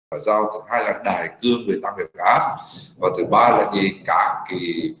sao, thứ hai là đại cương về tăng huyết áp, và thứ ba là gì, các cái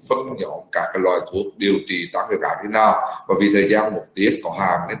phân nhóm các cái loại thuốc điều trị tăng huyết áp như nào. Và vì thời gian một tiết có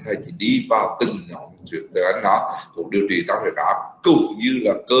hạn nên thầy chỉ đi vào từng nhóm thuốc điều trị tăng huyết áp cũng như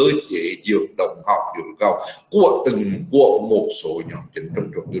là cơ chế dược động học của một số nhóm chính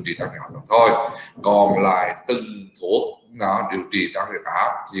trong thuốc điều trị tăng huyết áp đó thôi. Còn lại từng thuốc nó điều trị tăng huyết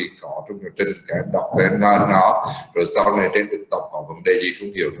áp thì có trong chương trình cái đọc tên nó, rồi sau này trên thực tập có vấn đề gì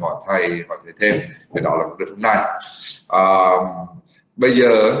không hiểu thì hỏi thầy thêm. Cái đó là vấn đề hôm nay. Bây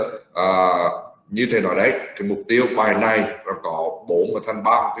giờ như thầy nói đấy, cái mục tiêu bài này nó có 4 và thành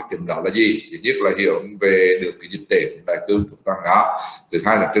 3 cái chính đó là gì? Thứ nhất là hiểu về được cái dịch tễ đại cương thuốc tăng áp, thứ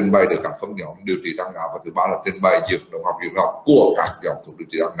hai là trình bày được các phân nhóm điều trị tăng áp, và thứ ba là trình bày dược động học của các nhóm thuốc điều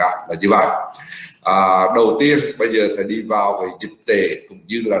trị tăng áp là như vậy. Đầu tiên bây giờ thầy đi vào về dịch tễ cũng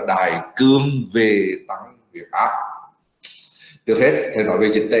như là đại cương về tăng huyết áp. Trước hết thầy nói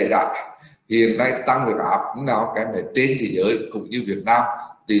về dịch tễ đã. Hiện nay tăng huyết áp nào cái này trên thế giới cũng như Việt Nam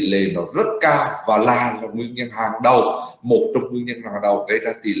tỷ lệ nó rất cao và là nguyên nhân hàng đầu, một trong nguyên nhân hàng đầu gây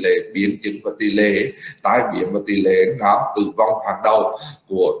ra tỷ lệ biến chứng và tỷ lệ tai biến và tỷ lệ tử vong hàng đầu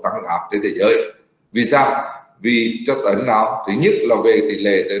của tăng huyết áp trên thế giới. Vì sao? Vì cho tới nào, thứ nhất là về tỷ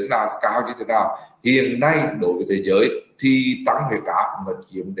lệ tới nào cao như thế nào. Hiện nay đối với thế giới thì tăng huyết áp nó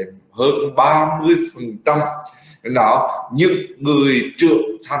chiếm đến hơn 30%. Đó, những người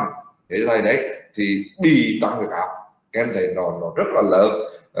trưởng thành thế này đấy thì bị tăng huyết áp, cái này nó rất là lớn.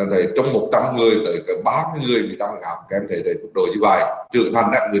 Thì trong 100 người tới cả 30 người bị tăng huyết áp, các em thấy mức độ như vậy, trưởng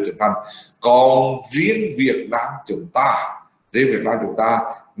thành đấy, người trưởng thành. Còn riêng Việt Nam chúng ta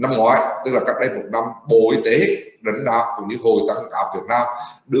năm ngoái, tức là cách đây một năm, Bộ Y tế đánh giá cũng như Hội tăng huyết áp Việt Nam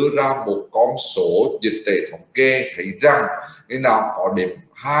đưa ra một con số dịch tễ thống kê thấy rằng cái nào có đến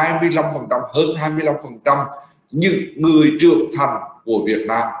 25%, hơn 25% những người trưởng thành của Việt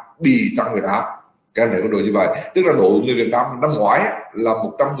Nam bị tăng huyết áp. Cái này có độ như vậy, tức là đối với người Việt Nam năm ngoái là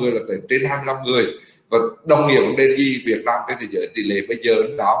 100 người là trên 25 người, và đồng nghĩa vấn đề gì? Việt Nam trên thế giới tỷ lệ bây giờ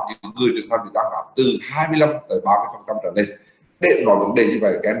đó những người trưởng thành bị tăng huyết áp từ 25 tới 30% trở lên. Để nói vấn đề như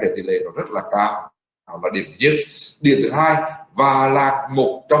vậy, cái này tỷ lệ nó rất là cao. Đó là điểm thứ nhất. Điểm thứ hai, và là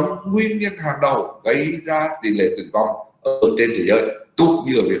một trong nguyên nhân hàng đầu gây ra tỷ lệ tử vong ở trên thế giới cũng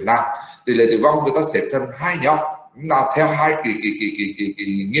như ở Việt Nam. Tỷ lệ tử vong người ta xếp thành hai nhóm, nào theo hai cái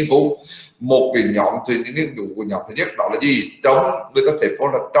nghiên cứu. Một cái nhóm thì những nghiên cứu của nhóm thứ nhất đó là gì? Người ta xếp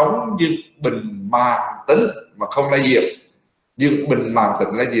vào là trong những bệnh mãn tính mà không lây nhiễm. Nhưng bệnh mãn tính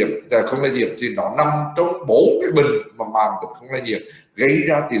lây nhiễm không lây nhiễm thì nó nằm trong 4 cái bệnh mà mãn tính không lây nhiễm gây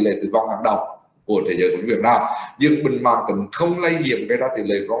ra tỷ lệ tử vong hàng đầu của thế giới của Việt Nam. Nhưng bệnh mãn tính không lây nhiễm gây ra tỷ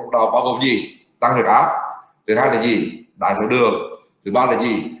lệ tử vong đầu bao gồm gì? Tăng huyết áp. Thứ hai là gì? Đái tháo đường. Thứ ba là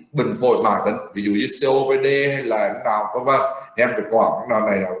gì? Bệnh phổi mãn tính, ví dụ như COPD hay là nào vân vân, em phải quản nào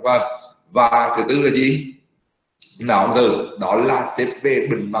này nào vân. Và thứ tư là gì? Nào từ đó là xếp về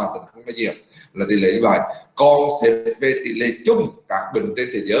bệnh mãn tính không lây nhiễm là tỷ lệ như vậy. Còn xếp về tỷ lệ chung các bệnh trên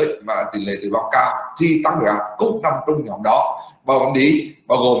thế giới mà tỷ lệ tử vong cao thì tăng huyết áp cũng nằm trong nhóm đó, bao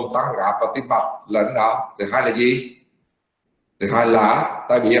gồm tăng huyết áp và tim mạch là nào. Thứ hai là gì? Thứ hai là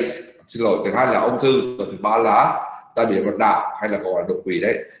tai biến, thứ hai là ung thư, và thứ ba là tai biến mạch não hay là gọi là đột quỵ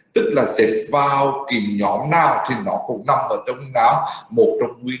đấy. Tức là xếp vào cái nhóm nào thì nó cũng nằm ở trong não, một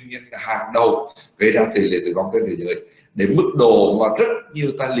trong nguyên nhân hàng đầu gây ra tỷ lệ tử vong trên thế giới. Đến mức độ mà rất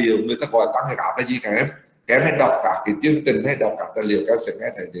nhiều tài liệu người ta gọi tăng huyết áp là gì các em? Các em hãy đọc cả cái chương trình hay đọc cả tài liệu, các em sẽ nghe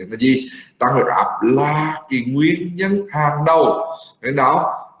thấy đến là gì? Tăng huyết áp là cái nguyên nhân hàng đầu. Thế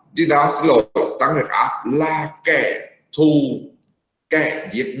nào? Chứ đó, xin lỗi, tăng huyết áp là kẻ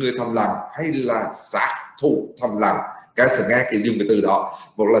giết người thầm lặng hay là sát thủ thầm lặng. Các em sẽ nghe cái dùng cái từ đó,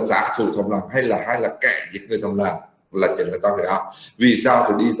 một là sát thủ thầm lặng hay là kẻ giết người thầm lặng là chính là tăng huyết áp. Vì sao?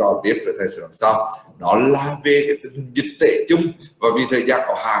 Thì đi vào tiếp rồi thầy sẽ nói sau. Đó là về cái tình hình dịch tễ chung, và vì thời gian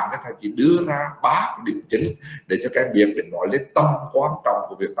có hạn nên thầy chỉ đưa ra 3 cái điểm chính để cho các em biết, để nói lên tầm quan trọng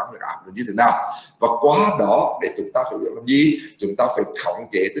của việc tăng huyết áp là như thế nào. Và qua đó để chúng ta phải biết làm gì? Chúng ta phải khống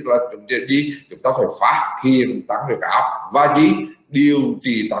chế, tức là chúng ta phải phát hiện tăng huyết áp và điều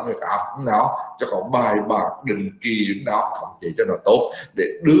trị tăng huyết áp nào cho có bài bản định kỳ nào, khống chế cho nó tốt để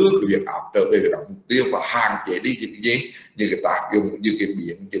đưa cái huyết áp trở về cái mục tiêu và hạn chế đi những cái gì, những cái tác dụng, những cái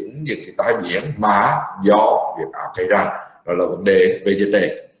biến chứng, những cái tai biến mà do huyết áp gây ra. Đó là vấn đề về dịch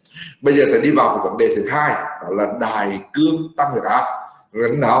tễ. Bây giờ thì đi vào cái vấn đề thứ hai, đó là đại cương tăng huyết áp. Rồi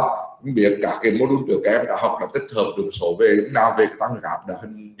nào biết cả cái module trước các em đã học, đã tích hợp được số về nào về tăng huyết áp, đã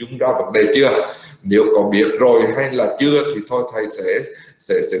hình dung ra vấn đề chưa? Nếu có biết rồi hay là chưa thì thôi thầy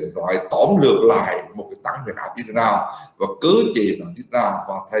sẽ nói tóm lược lại một cái tăng huyết áp như thế nào và cơ chế nó như thế nào,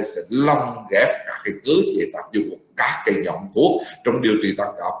 và thầy sẽ lồng ghép các cái cơ chế tác dụng của các cái nhóm thuốc trong điều trị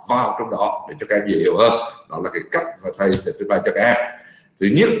tăng áp vào trong đó để cho các em dễ hiểu hơn. Đó là cái cách mà thầy sẽ trình bày cho các em. Thứ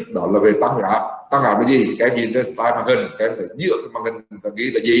nhất đó là về tăng áp. Tăng áp là gì? Các em nhìn trên slide màn hình, các em phải dựa cái màn hình ta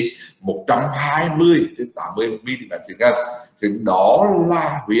ghi là gì? 120/80 mm thủy ngân. Thì đó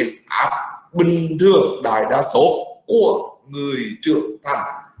là huyết áp bình thường đại đa số của người trưởng thành.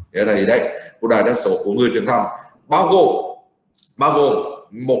 Thế thầy đấy, của đại đa số của người trưởng thành bao gồm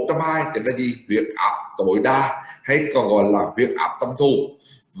 120 chính là gì? Huyết áp tối đa hay còn gọi là huyết áp tâm thu.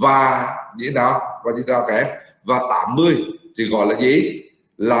 Và như thế nào? Và như thế nào các em? Và 80 thì gọi là gì?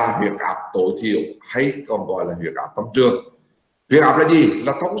 Là huyết áp tối thiểu hay còn gọi là huyết áp tâm trường. Huyết áp là gì?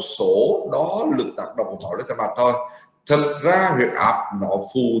 Là thông số đo lực tác động của máu lên tim mạch thôi. Thật ra huyết áp nó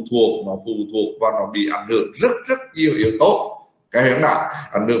phụ thuộc và nó bị ảnh hưởng rất nhiều yếu tố. Cái hiện nào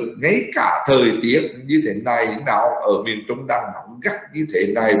ảnh hưởng ngay cả thời tiết như thế này, những nào ở miền Trung đang nóng gắt như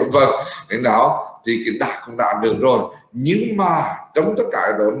thế này vân vân, những nào thì cái đạt cũng đã ảnh hưởng rồi. Nhưng mà trong tất cả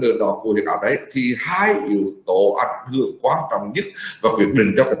đó nữa đó của huyết áp đấy thì hai yếu tố ảnh hưởng quan trọng nhất và quyết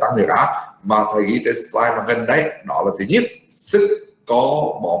định cho cái tăng huyết áp mà thầy ghi trên slide màn hình đấy, đó là thứ nhất sức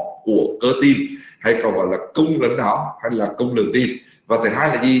co bóp của cơ tim hay còn gọi là cung lớn não hay là cung lượng tim, và thứ hai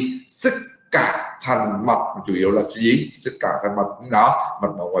là gì? Sức cản thành mạch, chủ yếu là gì? Sức cản thành mạch não,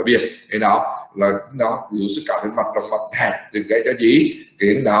 mạch máu ngoài biển. Cái nào là nó ví dụ sức cản thành mạch động mạch hẹp thì gây cho gì? Cái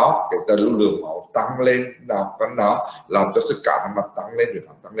não, cái tần lưu lượng máu tăng lên, nào cái não làm cho sức cản thành mạch tăng lên, huyết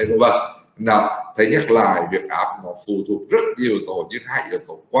áp tăng lên vân vân. Nào, thấy nhắc lại huyết áp nó phụ thuộc rất nhiều yếu tố, nhưng hai yếu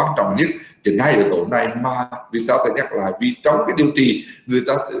tố quan trọng nhất chính hai yếu tố này. Mà vì sao thầy nhắc lại? Vì trong cái điều trị người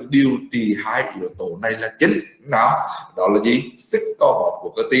ta điều trị hai yếu tố này là chính. Nào, đó là gì? Sức co bóp của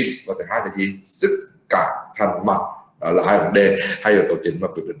cơ tim, và thứ hai là gì? Sức cản thành mạch. Đó là hai vấn đề, hai yếu tố chính mà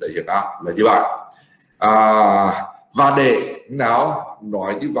quyết định tới huyết áp là như vậy. Và để nào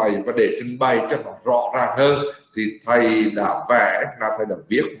nói như vậy và để trình bày cho nó rõ ràng hơn thì thầy đã thầy đã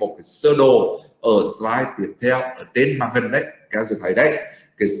viết một cái sơ đồ ở slide tiếp theo ở trên màn hình đấy, các em sẽ thấy đấy.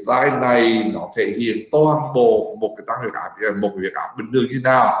 Cái slide này nó thể hiện toàn bộ một cái tăng huyết áp, một cái huyết áp bình thường như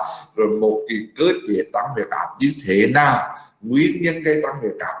nào, rồi một cái cơ chế tăng huyết áp như thế nào, nguyên nhân gây tăng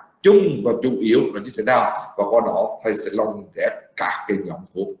huyết áp chung và chủ yếu là như thế nào, và qua đó thầy sẽ lồng ghép các cái nhóm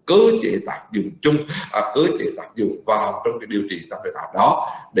thuốc, cơ chế tác dụng chung, cơ chế tác dụng vào trong cái điều trị tăng huyết áp đó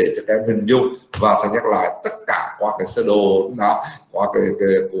để cho các em hình dung. Và thầy nhắc lại tất cả qua cái sơ đồ nó, qua cái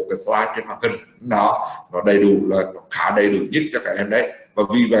slide trên màn hình nó đầy đủ, là nó khá đầy đủ nhất cho các em đấy. Và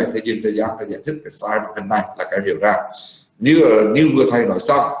vì vậy thầy dành thời gian để giải thích cái slide màn hình này là các em hiểu ra. Như vừa thầy nói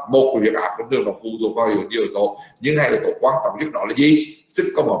xong, một cái huyết áp bình thường nó phụ thuộc vào nhiều yếu tố, nhưng hai yếu tố quan trọng nhất đó là gì? Sức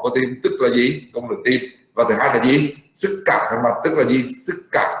co bóp của tim, tức là gì? Cung lượng tim. Và thứ hai là gì? Sức cản thành mạch, tức là gì? Sức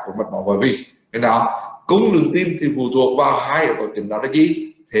cản của mạch máu ngoại vi. Thế nào? Cung lượng tim thì phụ thuộc vào hai yếu tố chính, đó là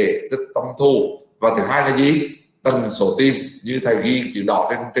gì? Thể tích tâm thu, và thứ hai là gì? Tần số tim, như thầy ghi chữ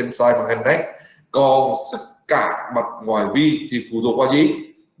đỏ trên slide màn hình đấy. Còn sức cản mạch ngoại vi thì phụ thuộc vào gì?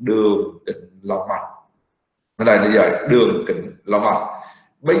 Đường kính lòng mạch. Đây là vậy, đường kính lòng mạch.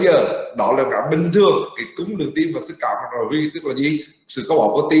 Bây giờ đó là cả bình thường, cái cung đường tim và sức cản mạch ngoại vi tức là gì? Sự co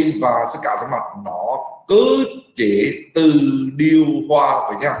bóp của tim và sức cản thành mạch nó cơ chế từ điều hòa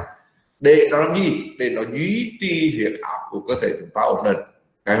với nhau để nó làm gì? Để nó duy trì huyết áp của cơ thể chúng ta ổn định.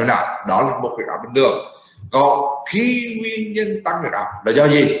 Cái nào đó là một huyết áp bình thường. Còn khi nguyên nhân tăng huyết áp là do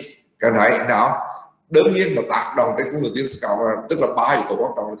gì? Cái này nào đương nhiên là tác động đến cung đường tim, sức cản, tức là ba yếu tố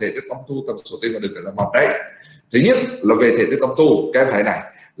quan trọng là thể tích tâm thu, tần số tim và đường kính lòng mạch đấy. Thứ nhất là về thể tích tâm thu, cái này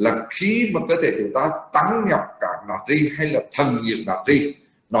là khi mà cơ thể chúng ta tăng nhập cản natri hay là thần nhiễm natri,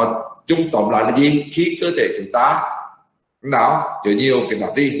 nó chung tóm lại là gì? Khi cơ thể chúng ta nào chứa nhiều cái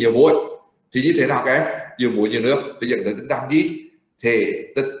natri, nhiều muối thì như thế nào các em? Nhiều muối nhiều nước thì dẫn tới tình trạng gì? Thể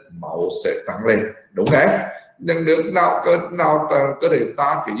tích máu sẽ tăng lên, đúng đấy. Nhưng nước nào cơ thể chúng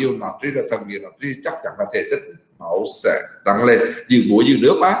ta chứa nhiều natri là thần nhiễm natri, chắc chắn là thể tích máu sẽ tăng lên. Nhiều muối nhiều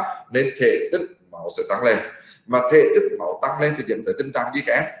nước mà nên thể tích máu sẽ tăng lên. Mà thể tích máu tăng lên thì dẫn tới tình trạng gì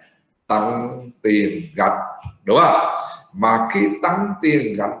các em? Tăng tiền gạch, đúng không? Mà khi tăng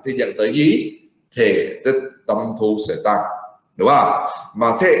tiền gạch thì dẫn tới gì? Thể tích tâm thu sẽ tăng, đúng không?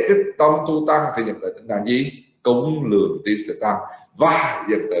 Mà thể tích tâm thu tăng thì dẫn tới tình trạng gì? Cung lượng tim sẽ tăng và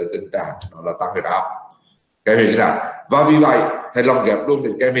dẫn tới tình trạng đó là tăng huyết áp. Các em hiểu nào? Và vì vậy thầy lồng ghép luôn để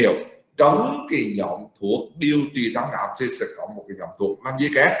các em hiểu, trong cái nhóm thuốc điều trị tăng áp thì sẽ có một cái nhóm thuốc làm gì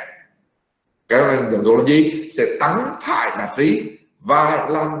các em? Cái nhóm thuốc làm gì? Sẽ tăng thải natri và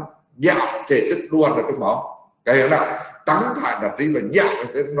làm giảm thể tích luôn ở trong máu. Cái hiểu nào? Tăng thải natri và giảm thể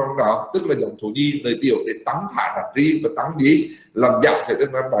tích trong đó, tức là dòng thuốc gì nơi tiểu để tăng thải natri và tăng gì? Làm giảm thể tích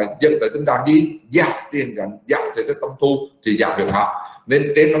và dẫn tới tình trạng gì? Giảm tiền gắn, giảm thể tích tâm thu thì giảm huyết áp.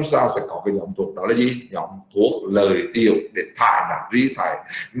 Nên trên lâm sàng sẽ có cái nhóm thuốc đó là gì? Nhóm thuốc lợi tiểu để thải natri, thải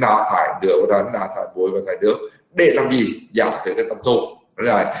nước và thải muối và thải nước, để làm gì? Giảm thiểu cái tâm thô.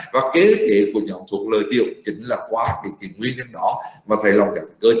 Rồi, và kế của nhóm thuốc lợi tiểu chính là qua cái nguyên nhân đó mà thầy lòng cái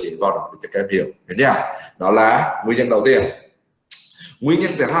cơ chế vào đó để cho các em hiểu. Thế nhá, đó là nguyên nhân đầu tiên. Nguyên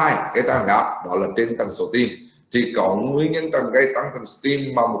nhân thứ hai cái tăng huyết áp đó là trên tần số tim. Thì có nguyên nhân gây tăng tần số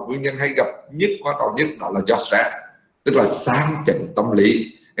tim mà một nguyên nhân hay gặp nhất, quan trọng nhất đó là do stress, tức là sang chấn tâm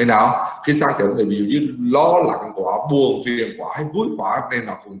lý. Thế nào khi sang chấn thì ví dụ như lo lắng quá, buồn phiền quá hay vui quá nên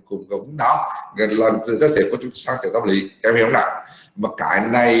nó cũng đó lần từ ta sẽ có chút sang chấn tâm lý, em hiểu không nào? Mà cái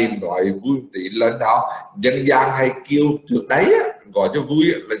này nói vui tí lên đó dân gian hay kêu trước đấy gọi cho vui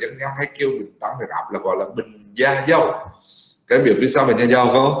là dân gian hay kêu bệnh tăng huyết áp là gọi là bệnh da dầu. Cái biểu vì sao bệnh da dầu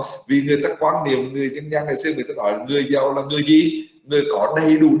không? Vì người ta quan niệm người dân gian ngày xưa người ta nói người giàu là người gì? Người có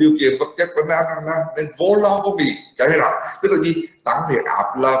đầy đủ điều kiện vật chất và nên vô lo vô nghĩ. Cái này là tức là gì? Tăng huyết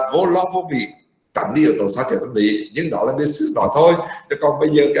áp là vô lo vô nghĩ, tránh đi yếu tố sang chấn tâm lý, nhưng đó là người xưa nói thôi. Chứ còn bây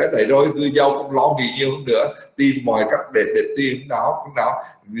giờ cái này rồi người giàu cũng lo nghĩ nhiều hơn nữa, tìm mọi cách để tìm nào.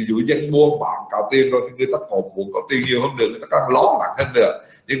 Ví dụ dân buôn bán cả tiền rồi người ta còn muốn có tiền nhiều hơn nữa, người ta càng lo lắng hơn nữa.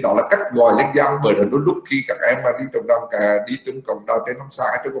 Nhưng đó là cách gọi dân gian, bởi là đôi lúc khi các em mà đi trong đồng đi trong cộng đồng trên nông xã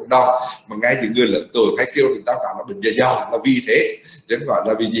trong cộng đồng mà nghe những người lớn tuổi hay kêu người ta cảm là bệnh da dầu là vì thế, chứ không gọi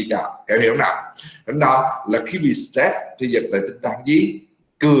là vì gì cả. Các em hiểu nào? Đó là khi bị stress thì dẫn tới tình trạng gì?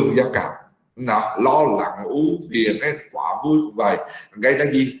 Cường giao cảm, lo lắng ưu phiền hay quá vui vậy gây ra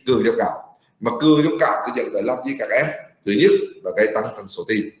gì? Cường giao cảm. Mà cường giao cảm thì dẫn tới làm gì các em? Thứ nhất là gây tăng tần số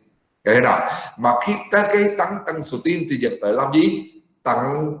tim. Cái nào mà khi ta gây tăng tần số tim thì dẫn tới làm gì?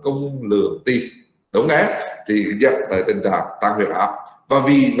 Tăng cung lượng tim, đúng đấy, thì dẫn tới tình trạng tăng huyết áp. Và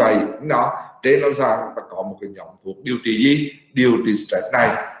vì vậy nó trên lâm sàng ta có một cái nhóm thuốc điều trị gì? Điều trị stress này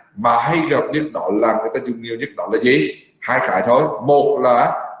mà hay gặp nhất đó là người ta dùng nhiều nhất đó là gì? Hai cái thôi. Một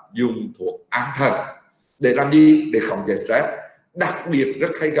là dùng thuốc an thần để làm gì? Để khống chế stress. Đặc biệt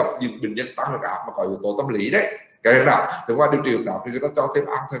rất hay gặp những bệnh nhân tăng huyết áp mà có yếu tố tâm lý đấy. Cái nào thì qua điều trị đó thì người ta cho thêm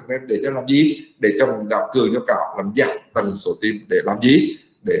an thần lên để cho làm gì? Để cho mình giảm cường cho cả, làm giảm tần số tim để làm gì?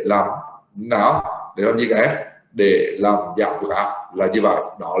 Để làm để làm gì các em? Để làm giảm huyết áp là như vậy.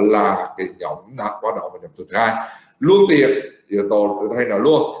 Đó là cái nhóm qua đó và nhóm thứ hai. Luôn tiền yếu tố hay nói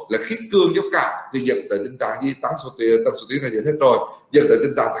luôn là khi cường cho cả thì dẫn tới tình trạng gì? Tần số tim là gì hết rồi. Dẫn tới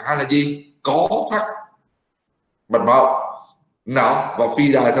tình trạng thứ hai là gì? Có thắt mạch máu và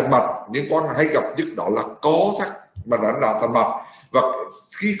phi đài thành mạch. Nhưng con hay gặp nhất đó là có thắt mà nó thành mạch, và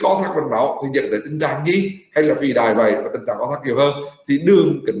khi có thắt mạch máu thì dẫn tới tình trạng gì? Hay là phi đài vậy, và tình trạng có thắt nhiều hơn thì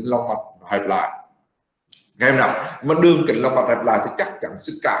đường kính lòng mạch hẹp lại. Nghe em nào? Mà đường kính lòng mạch hẹp lại thì chắc chắn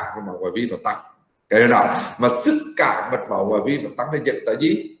sức cản mạch máu ngoại vi nó tăng. Cái nào mà sức cản mạch máu ngoại vi nó tăng thì dẫn tới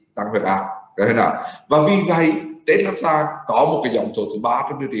gì? Tăng huyết áp. Cái nào? Và vì vậy trên lâm sàng có một cái nhóm thuốc thứ ba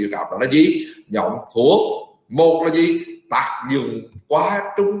trong điều trị huyết áp, đó là gì? Nhóm thuốc một là gì? Tác dụng qua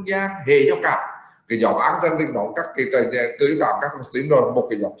trung gian hệ giao cảm. Cái nhóm an thần thì nó các cái cơ cảm các con tím rồi, một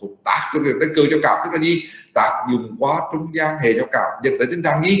cái nhóm thuốc tác dụng đến cơ giao cảm tức là gì? Tác dụng qua trung gian hệ giao cảm dẫn tới tình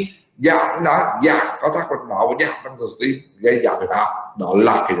trạng gì? Giảm có thắt mạch máu và giảm tần số tim gây giảm huyết áp. Đó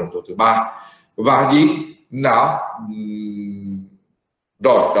là cái nhóm thuốc thứ ba. Và gì?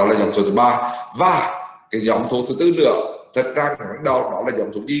 Rồi đó là nhóm thuốc thứ ba. Và cái nhóm thuốc thứ tư nữa, thật ra đó là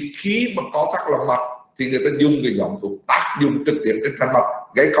nhóm thuốc gì? Khi mà có thắt lòng mạch thì người ta dùng cái nhóm thuốc tác dụng trực tiếp trên thành mạch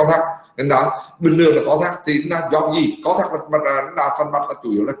gây co thắt. Nên đó bình thường là có thắt thì là do gì? Có thắt mạch là thành mạch là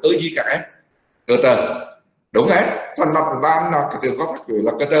chủ yếu là cơ gì các em? Cơ trơn, đúng đấy. Thành mạch là cái điều có thắt chủ yếu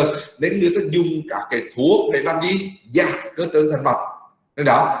là cơ trơn, nên người ta dùng các cái thuốc để làm gì? Giảm cơ trơn thành mạch. Nên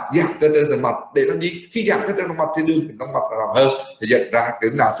đó giảm cơ trơn thành mạch để làm gì? Khi giảm cơ trơn thành mạch thì đường kính lòng mạch là làm hơn, thì dẫn ra cái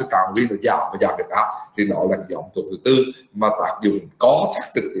là sức cản vi nó giảm và giảm huyết áp. Thì đó là nhóm thuốc thứ tư mà tác dụng có thắt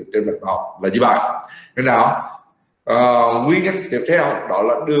trực tiếp trên mạch máu là như vậy. Nên nào nguyên nhân tiếp theo đó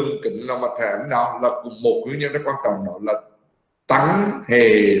là đường kính lòng mạch hẹp. Nào là cùng một nguyên nhân rất quan trọng, đó là tăng hệ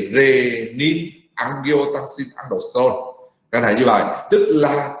renin angiotensin aldosterone. Cái này như vậy tức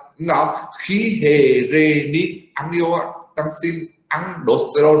là khi hệ renin angiotensin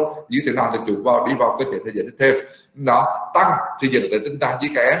aldosterone như thế nào thì chúng đi vào cơ thể thể giải thích thêm. Nó tăng thì dẫn tới tình trạng gì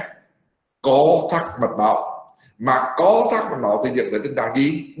cả? Có thắt mạch máu. Mà có thắt mạch máu thì dẫn tới tình trạng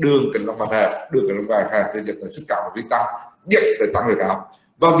gì? Đường kính lòng mạch hẹp. Đường kính lòng mạch hẹp thì dẫn tới sức cản vi tăng, dẫn tới tăng huyết áp.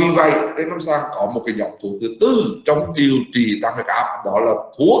 Và vì vậy trên lâm sàng có một cái nhóm thuốc thứ tư trong điều trị tăng huyết áp, đó là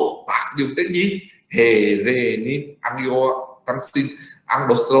thuốc tác dụng đến gì? Hệ renin angiotensin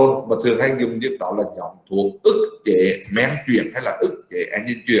aldosterone, mà thường hay dùng nhất đó là nhóm thuốc ức chế men chuyển hay là ức chế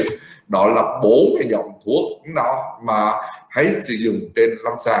enzyme chuyển. Đó là 4 cái nhóm thuốc nó mà hãy sử dụng trên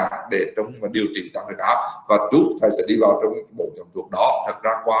lâm sàng để trong mà điều trị tăng huyết áp, và chút thầy sẽ đi vào trong 4 nhóm thuốc đó. Thật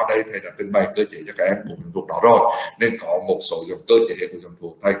ra qua đây thầy đã trình bày cơ chế cho các em 4 nhóm thuốc đó rồi, nên có một số nhóm cơ chế của nhóm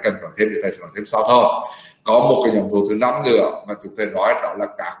thuốc thầy cần nói thêm thì thầy sẽ nói thêm sau thôi. Có một cái nhóm thuốc thứ 5 nữa mà chúng thầy nói, đó là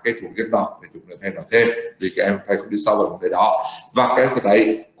các cái thuốc dân tộc, để chúng thầy nói thêm vì các em thầy cũng đi sâu vào vấn đề đó. Và cái sẽ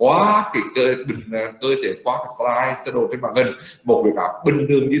thấy quá cái cơ chế qua cái slide sơ đồ trên màn hình một huyết áp bình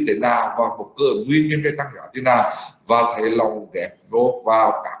thường như thế nào và một nguyên nhân gây tăng huyết áp như thế nào, và thầy lòng ghép vô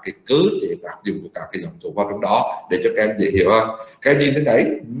vào các cái cơ chế áp dụng của các cái nhóm thuốc vào trong đó để cho các em dễ hiểu hơn. Các em nhìn thấy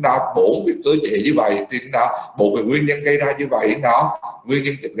đấy, nào 4 cái cơ chế như vậy thì nào 4 cái nguyên nhân gây ra như vậy, nào nguyên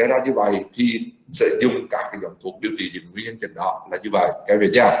nhân chính gây ra như vậy thì sẽ dùng các cái nhóm thuốc điều trị những nguyên nhân chính đó là như vậy. Các em hiểu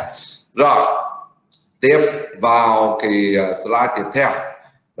chưa? Rồi tiếp vào cái slide tiếp theo,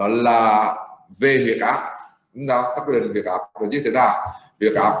 đó là về huyết áp. Nào các định huyết áp là như thế nào?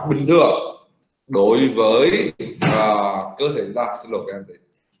 Huyết áp bình thường đối với cơ thể chúng ta. Xin lỗi các em,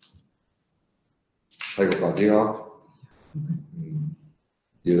 thầy có nói gì không?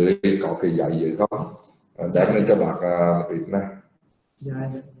 Dưới có cái giấy dưới không? Đem lên cho bạn ít này.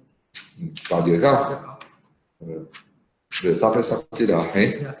 Có dưới không? Rửa sắp hay sắp chứ đó hết.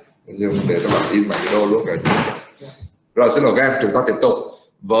 Nhưng để các bạn in mấy đô luôn rồi. Rồi xin lỗi các em, chúng ta tiếp tục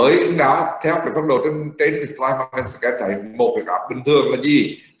với nào theo cái phác đồ trên cái slide mà mình sẽ thấy một huyết áp bình thường là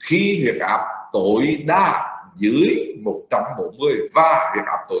gì? Khi huyết áp tối đa dưới 140 và huyết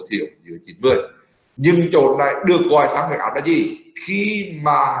áp tối thiểu dưới 90. Nhưng chỗ này được gọi tăng huyết áp là gì? Khi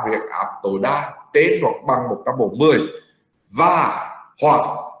mà huyết áp tối đa trên hoặc bằng 140 và hoặc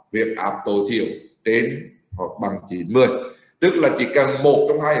huyết áp tối thiểu trên hoặc bằng 90. Tức là chỉ cần một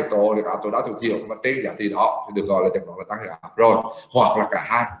trong hai yếu tố huyết áp tối đa tối thiểu mà trên giá trị đó thì được gọi là chẳng đó là tăng huyết áp rồi, hoặc là cả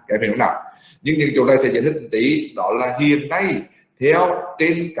hai. Cái hiểu nào? Nhưng những chỗ này sẽ giải thích một tí, đó là hiện nay theo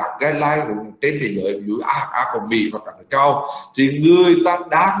trên các guideline trên thế giới, ví dụ A của Mỹ và các nước châu, thì người ta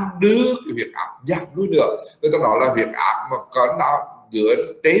đang đưa cái huyết áp giảm lui nữa. Người ta nói là huyết áp mà có nào dưới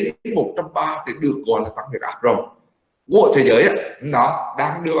trên 130 thì được gọi là tăng huyết áp rồi. Của thế giới ấy, nó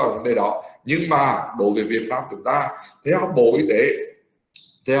đang đưa vào vấn đề đó. Nhưng mà đối với Việt Nam chúng ta, theo Bộ Y tế,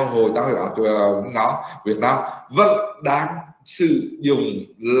 theo Hội tăng huyết áp nó Việt Nam vẫn đang sử dụng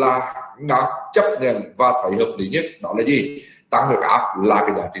là nó chấp nhận và thấy hợp lý nhất, đó là gì? Tăng huyết áp là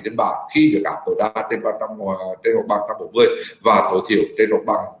cái giá trị trên bảng khi huyết áp tối đa trên 300 trên hoặc bằng 140 và tối thiểu trên hoặc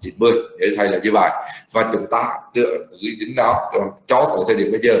bằng 90. Để thầy là như vậy, và chúng ta dựa đến đó cho tới thời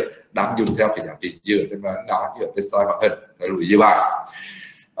điểm bây giờ đang dùng theo cái giá trị dựa trên đó dựa trên slide màn hình. Thầy lưu ý như vậy.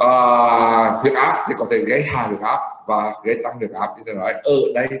 Huyết áp thì có thể gây hạ huyết áp và gây tăng huyết áp. Như tôi nói ở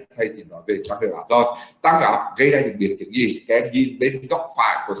đây thầy chỉ nói về tăng huyết áp thôi. Tăng huyết áp gây ra những biến chứng gì? Các em nhìn bên góc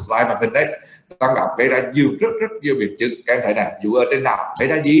phải của slide màn hình đấy, tăng huyết áp gây ra rất nhiều biến chứng. Các em thấy này, dù ở trên não gây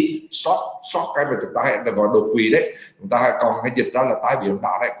ra gì? Sót cái mà chúng ta hay gọi đột quỵ đấy, chúng ta còn hay dịch ra là tai biến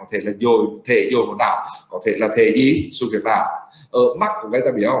não đấy, có thể là dồi vào não, có thể là thể gì suy huyết não. Ở mắt của gây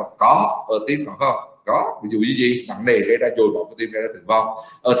ta biết không? Có. Ở tim có không? Có. Ví dụ như gì? Nặng nề gây ra dồi máu cơ tim, gây ra tử vong.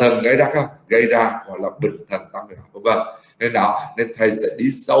 Ở thần gây ra không? Gây ra gọi là bệnh thần tăng huyết áp, vân vân. Nên thầy sẽ đi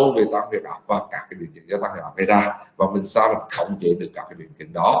sâu về tăng huyết áp và các cái biến chứng do tăng huyết áp gây ra, và mình sao mình khống chế được các cái biến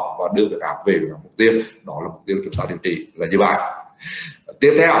chứng đó và đưa huyết áp về với mục tiêu. Đó là mục tiêu chúng ta điều trị là như vậy.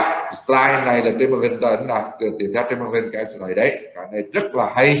 Tiếp theo slide này là trên màn hình là tiếp theo trên màn hình các em sẽ thấy đấy, cái này rất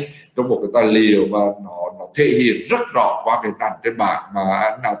là hay trong một cái tài liệu mà nó thể hiện rất rõ qua cái ảnh trên bảng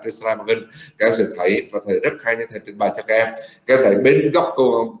mà nào trên slide màn hình các em sẽ thấy và thấy rất hay nên thầy trình bày cho các em. Cái này bên góc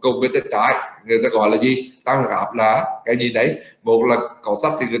cùng bên tay trái người ta gọi là gì? Tăng huyết áp là cái gì đấy? Một là có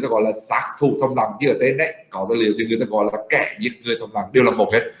sách thì người ta gọi là sát thủ thầm lặng như ở trên đấy, có tài liệu thì người ta gọi là kẻ giết người thầm lặng, đều là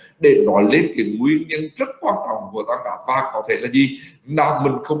một hết, để nói lên cái nguyên nhân rất quan trọng của tăng huyết áp. Và có thể là gì? Nào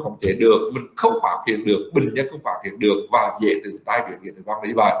mình không khống chế được, mình không phát hiện được, bệnh nhân không phát hiện được và dễ từ tai biến dễ tử vong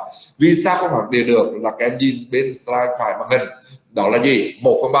như vậy. Vì sao không phát hiện được? Là các em nhìn bên slide phải màn hình, đó là gì?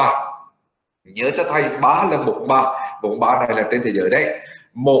 1/3. Nhớ cho thầy 3 lần 1/3. 1/3 này là trên thế giới đấy.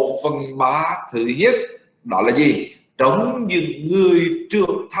 1/3 thứ nhất đó là gì? Trong những người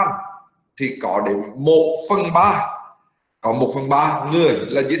trưởng thành thì có đến 1/3, còn 1/3 người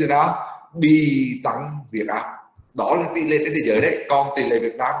là như thế nào? Bị tăng huyết áp. Đó là tỷ lệ trên thế giới đấy. Còn tỷ lệ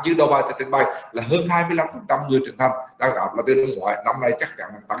Việt Nam như đầu bài trên bài là hơn 25% người trưởng thành tăng huyết áp, là từ năm ngoái, năm nay chắc chắn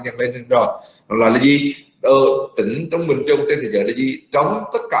tăng dần lên rồi. Là gì? Tính trong mình chung trên thế giới là gì? Trong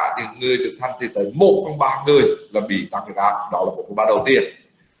tất cả những người trưởng thành thì tới 1/3 người là bị tăng huyết áp. Đó là 1/3 đầu tiên.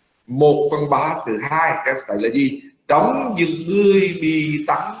 1/3 thứ hai các thấy là gì? Trong những người bị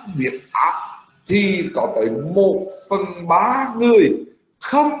tăng huyết áp thì có tới 1/3 người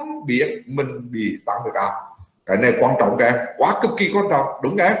không biết mình bị tăng huyết áp. Cái này quan trọng các em, quá cực kỳ quan trọng,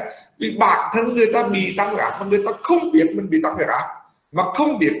 đúng không? Vì bản thân người ta bị tăng huyết áp mà người ta không biết mình bị tăng huyết áp. Mà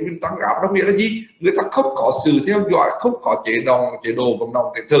không biết mình tăng huyết áp đó nghĩa là gì? Người ta không có sự theo dõi, không có chế độ vận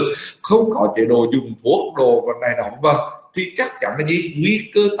động thể thực, không có chế độ dùng thuốc đồ và này nọ vâng, thì chắc chắn là gì?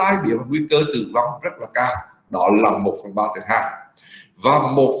 Nguy cơ tai biến và nguy cơ tử vong rất là cao. Đó là 1/3 thứ hai. Và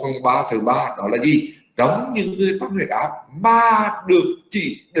 1/3 thứ ba đó là gì? Trong những người tăng huyết áp mà được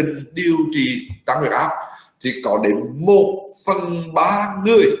chỉ định điều trị tăng huyết áp thì có đến 1/3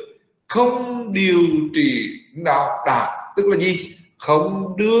 người không điều trị nào đạt, tức là gì?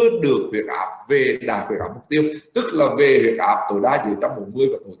 Không đưa được huyết áp về đạt huyết áp mục tiêu, tức là về huyết áp tối đa dưới 140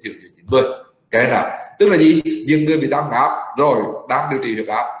 và tối thiểu dưới 90. Cái nào tức là gì? Những người bị tăng huyết áp rồi đang điều trị huyết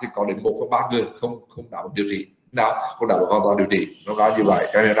áp thì có đến 1/3 người không đảm bảo điều trị nào, không đảm bảo hoàn toàn điều trị. Nó có như vậy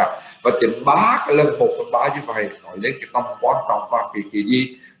cái nào. Và chính 3 cái lần 1/3 như vậy nói lên cái tầm quan trọng và cái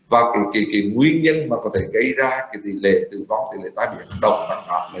gì, và cái nguyên nhân mà có thể gây ra cái tỷ lệ tử vong, tỷ lệ tai biến động tăng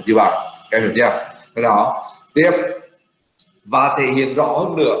áp là như vậy. Cái hiểu chưa? Cái đó tiếp và thể hiện rõ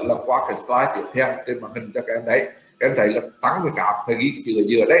hơn nữa là qua cái slide tiếp theo trên màn hình cho các em đấy. Các em thấy là tăng huyết áp phải ghi cái chữ ở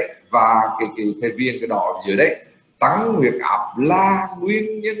giữa đấy, và cái phải viên cái đỏ ở dưới đấy. Tăng huyết áp là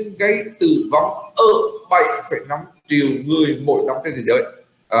nguyên nhân gây tử vong ở 7,5 triệu người mỗi năm trên thế giới,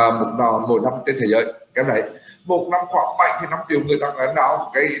 mỗi năm trên thế giới. Cái này một năm khoảng 7,5 triệu người tăng huyết áp,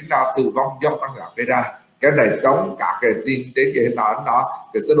 cái nào tử vong do tăng huyết áp gây ra. Cái này trong cả cái trên cái hình đó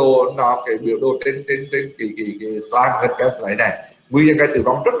cái sơ đồ nó cái biểu đồ trên cái slide hình cái slide này, nguyên nhân gây tử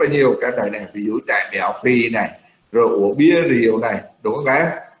vong rất là nhiều. Cái này ví dụ chạy béo phì này, rồi uống bia rượu này, đúng không em,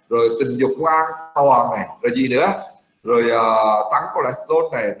 rồi tình dục không an toàn này, rồi gì nữa, rồi tăng cholesterol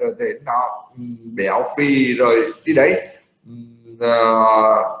này, rồi thì nó béo phì, rồi cái đấy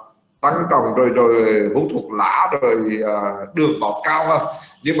tăng trọng, rồi hút thuốc lá, rồi đường máu cao hơn.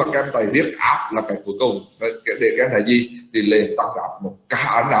 Nhưng mà các em thấy huyết áp là cái cuối cùng để cái này gì thì lên tăng áp một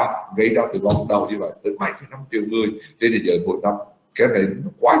ca nào gây ra tử vong đầu như vậy tới 7,5 triệu người trên thế giới mỗi năm. Cái này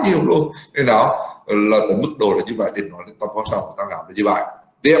nó quá nhiều luôn, nên đó là tới mức độ là như vậy để nói đến tầm quan trọng tăng áp là như vậy.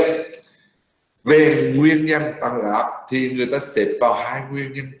 Tiếp về nguyên nhân tăng huyết áp thì người ta xếp vào 2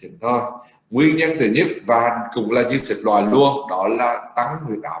 nguyên nhân chính thôi. Nguyên nhân thứ nhất và cũng là như xếp loại luôn, đó là tăng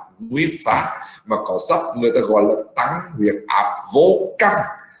huyết áp nguyên phát, mà có sách người ta gọi là tăng huyết áp vô căn,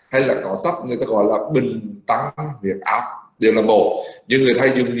 hay là có sách người ta gọi là bình tăng huyết áp, đều là một. Nhưng người ta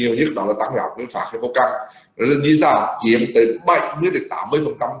dùng nhiều nhất đó là tăng huyết áp nguyên phát hay vô căn. Rồi như sao chiếm tới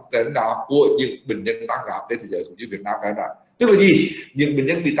 70-80% trên đó của những bệnh nhân tăng huyết áp trên thế giới cũng như Việt Nam cái đó. Tức là gì? Những bệnh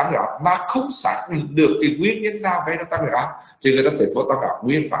nhân bị tăng huyết áp mà không xác định được cái nguyên nhân nào gây ra tăng huyết áp thì người ta sẽ có tăng huyết áp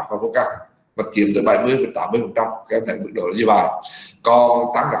nguyên phát và vô căn, và chiếm tới 70-80%. Các em thấy mức độ là như vậy. Còn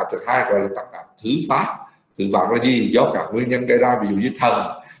tăng huyết áp thứ hai gọi là tăng huyết áp thứ phát. Thứ phát là gì? Do các nguyên nhân gây ra, ví dụ như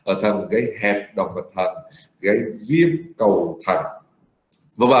thận gây hẹp động mạch thận, gây viêm cầu thận,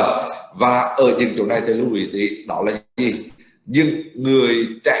 vân vân. Và ở những chỗ này thì lưu ý thì đó là gì? Nhưng người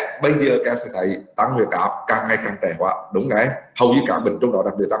trẻ bây giờ các em sẽ thấy tăng huyết áp càng ngày càng trẻ hóa, đúng đấy, hầu như các bệnh trong đó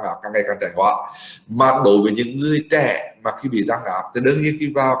đặc biệt tăng áp càng ngày càng trẻ hóa. Mà đối với những người trẻ mà khi bị tăng áp thì đương nhiên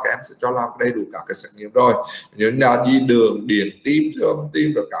khi vào các em sẽ cho làm đầy đủ các cái xét nghiệm rồi, như là đi đường, điện tim, siêu âm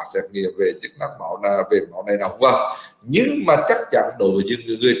tim, rồi cả xét nghiệm về chức năng máu là về máu này nào vâng. Nhưng mà chắc chắn đối với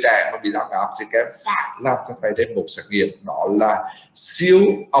những người trẻ mà bị tăng áp thì các em phải làm cho thầy thêm một xét nghiệm, đó là siêu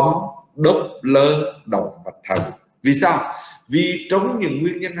âm Doppler động mạch thận. Vì sao? Vì trong những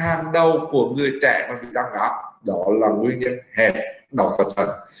nguyên nhân hàng đầu của người trẻ mà bị tăng áp đó là nguyên nhân hẹp động mạch thận.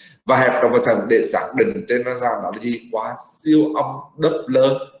 Và hẹp động mạch thận để xác định trên nó ra đó là gì? Qua siêu âm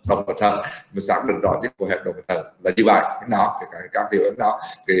Doppler động mạch thận mới xác định rõ nhất của hẹp động mạch thận là như vậy. Nó cái các điều đó,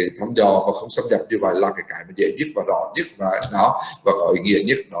 cái thăm dò mà không xâm nhập như vậy là cái mà dễ nhất và rõ nhất và nó và có ý nghĩa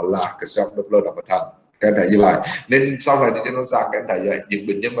nhất, đó là cái siêu âm Doppler động mạch thận. Cái này như vậy nên sau này đi cho nó sang cái này những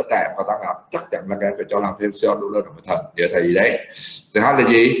bệnh nhân mà trẻ và tăng áp chắc chắn là các em phải cho làm thêm siêu âm Doppler động mạch thận để thấy đấy. Thứ hai là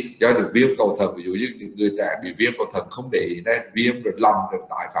gì? Do những viêm cầu thận, ví dụ như những người trẻ bị viêm cầu thận không để ý đấy, viêm rồi lầm rồi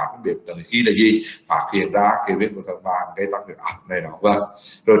tái phát không biết tới khi là gì, phát hiện ra cái viêm cầu thận mà gây tăng huyết áp này đó vâng.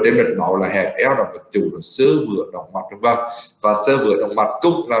 Rồi trên mạch máu là hẹp eo động mạch chủ, là xơ vữa động mạch vâng. Và xơ vữa động mạch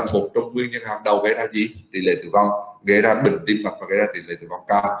cũng là một trong nguyên nhân hàng đầu gây ra gì? Tỷ lệ tử vong, gây ra bệnh tim mạch và gây ra tỷ lệ tử vong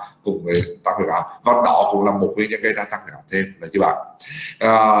cao cùng với tăng huyết áp, và đó cũng là một nguyên nhân gây ra tăng huyết áp thêm là như vậy.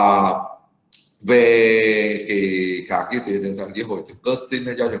 Về các cái tiền thường thường như hội chứng cơ sinh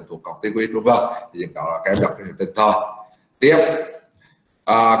hay do những thuốc corticoid vân vân thì những đó là cái đọc trên tên thôi. Tiếp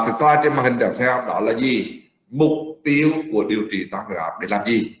cái slide trên màn hình tiếp theo đó là gì? Mục tiêu của điều trị tăng huyết áp để làm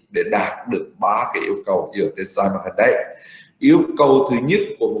gì? Để đạt được 3 cái yêu cầu dựa trên slide màn hình đấy. Yêu cầu thứ nhất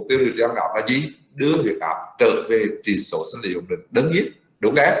của mục tiêu điều trị tăng huyết áp là gì? Đưa huyết áp trở về chỉ số sinh lý ổn định. Đơn giản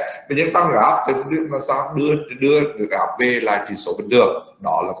đúng đấy. Bệnh nhân tăng huyết áp thì làm sao đưa huyết áp về lại chỉ số bình thường,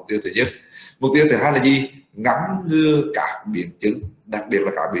 đó là mục tiêu thứ nhất. Mục tiêu thứ hai là gì? Ngăn ngừa các biến chứng, đặc biệt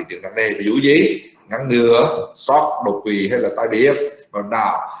là các biến chứng nặng nề, ví dụ gì? Ngăn ngừa stroke, đột quỵ hay là tai biến vào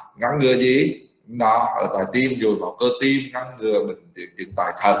não, ngăn ngừa gì? Nó ở tại tim rồi vào cơ tim, ngăn ngừa bệnh biến chứng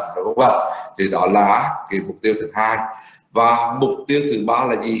tại thận, đúng không? Thì đó là cái mục tiêu thứ hai. Và mục tiêu thứ ba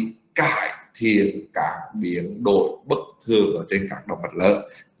là gì? Cải thiện các biến đổi bất thường ở trên các động mạch lớn.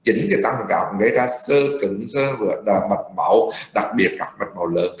 Chính cái tăng huyết áp gây ra xơ cứng, xơ vữa, mạch máu, đặc biệt các mạch máu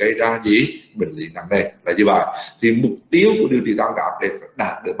lớn gây ra gì? Bệnh lý nặng nề là như vậy. Thì mục tiêu của điều trị tăng huyết áp để phải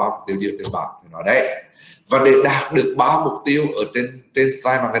đạt được 3 mục tiêu như trên bạn nói đấy. Và để đạt được 3 mục tiêu ở trên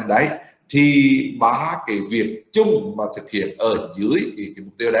slide màn hình đấy thì 3 cái việc chung mà thực hiện ở dưới cái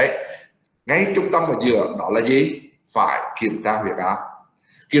mục tiêu đấy, ngay trung tâm ở giữa đó là gì? Phải kiểm tra huyết áp.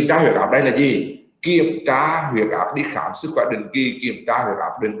 Kiểm tra huyết áp đây là gì? Kiểm tra huyết áp, đi khám sức khỏe định kỳ, kiểm tra huyết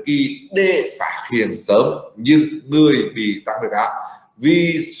áp định kỳ để phát hiện sớm những người bị tăng huyết áp.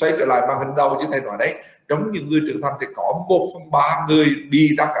 Vì xoay trở lại màn hình đầu như thầy nói đấy, trong những người trưởng thành thì có 1/3 người bị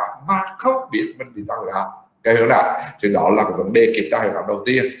tăng huyết áp mà không biết mình bị tăng huyết áp. Cái hướng nào thì đó là cái vấn đề kiểm tra huyết áp đầu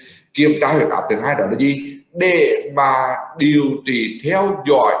tiên. Kiểm tra huyết áp thứ hai đó là gì? Để mà điều trị, theo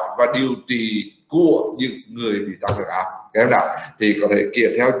dõi và điều trị của những người bị tăng huyết áp, cái nào thì có thể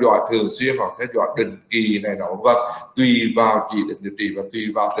kiểm theo dõi thường xuyên hoặc theo dõi định kỳ này đó, vâng, tùy vào chỉ định điều trị và tùy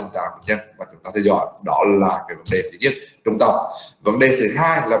vào tình trạng bệnh nhân mà chúng ta theo dõi. Đó là cái vấn đề thứ nhất, trung tâm. Vấn đề thứ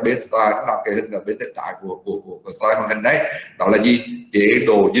hai là bên là cái hình ở bên tay trái của slide màn hình đấy, đó là gì? Chế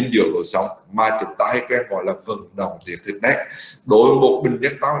độ dinh dưỡng lối sống mà chúng ta hay quen gọi là vận động thiết thực đấy. Đối với một bệnh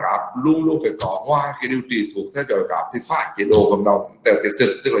nhân tăng huyết áp luôn luôn phải có, ngoài cái điều trị thuốc theo dõi huyết áp thì phải chế độ vận động thiết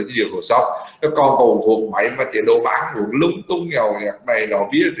thực, tức là dinh dưỡng lối sống. Còn cầu thuốc máy mà chế độ mà ăn uống lung tung nghèo nhạt này nó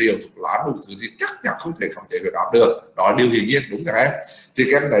bia rượu thuốc lá đủ thứ thì chắc chắn không thể khống chế huyết áp được, đó là điều hiển nhiên, đúng không em? Thì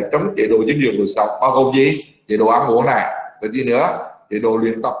các em này trong chế độ dinh dưỡng lối sống bao gồm gì? Chế độ ăn uống này, cái gì nữa? Chế độ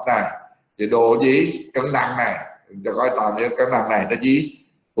luyện tập này, chế độ gì? Cân nặng này, cho coi tạm như cân nặng này là gì?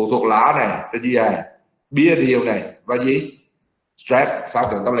 Thuốc lá này là gì này? Bia rượu này và gì? Stress, sao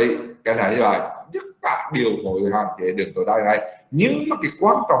tưởng tâm lý, cái này như vậy tất cả điều phối hạn chế được tối đa này. Nhưng mà cái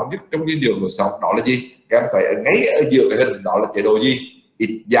quan trọng nhất trong dinh dưỡng lối sống đó là gì? Các em thấy ngay ở giữa cái hình đó là chế độ gì?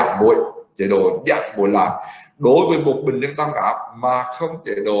 Ít giảm muối, chế độ giảm muối lại. Đối với một bệnh nhân tăng huyết áp mà không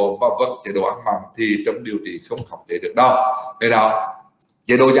chế độ mà vâng chế độ ăn mặn thì trong điều trị không khống chế được đâu. Thế nào?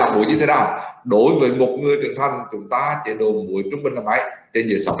 Chế độ giảm muối như thế nào? Đối với một người trưởng thành chúng ta chế độ muối trung bình là mấy? Trên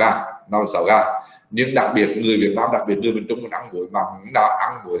dưới 6 gram, 5-6 gram. Nhưng đặc biệt người Việt Nam, đặc biệt người miền Trung mình ăn muối mặn,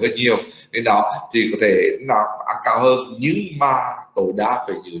 ăn muối hơi nhiều nên đó thì có thể là ăn cao hơn, nhưng mà tối đa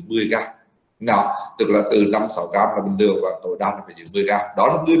phải dưới 10 gram. Nào, tức là từ 5-6 gram là bình thường và tối đa là phải dưới 10 gram. Đó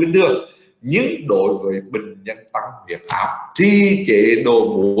là người bình thường. Nhưng đối với bệnh nhân tăng huyết áp thì chế độ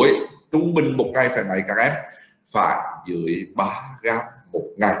muối trung bình một ngày phải mấy các em? Phải dưới 3 gram một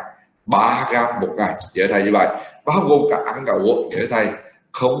ngày. 3 gram một ngày, vậy thầy như vậy, bao gồm cả ăn cả uống. Vậy thầy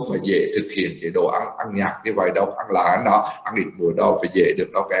không phải dễ thực hiện chế độ ăn nhạt như vậy đâu, ăn lá nó ăn ít muối đâu phải dễ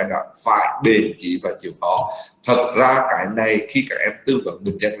được đâu các em ạ. Phải bền chí và chịu khó. Thật ra cái này khi các em tư vấn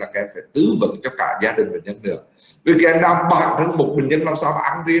bệnh nhân là các em phải tư vấn cho cả gia đình bệnh nhân nữa, vì các em làm bản thân một bệnh nhân làm sao mà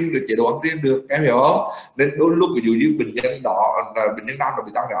ăn riêng được chế độ ăn riêng được, em hiểu không? Nên đôi lúc ví dụ như bệnh nhân đó là bệnh nhân nam là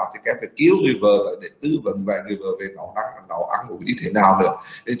bị tăng huyết áp thì các em phải kêu người vợ để tư vấn về người vợ về nấu ăn uống như thế nào nữa,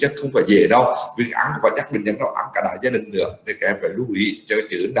 nên chắc không phải dễ đâu, vì ăn và chắc bệnh nhân nó ăn cả đại gia đình nữa, nên các em phải lưu ý cho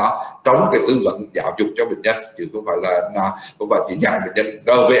chữ đó trong cái tư vấn giáo dục cho bệnh nhân, chứ không phải là không phải chỉ dặn bệnh nhân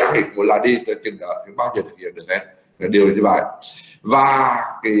rồi về ăn ít một là đi tới chừng đó thì bao giờ thực hiện được hết, là điều như vậy. Và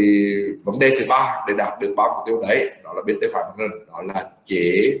cái vấn đề thứ ba để đạt được 3 mục tiêu đấy đó là bên tay phải mình, đó là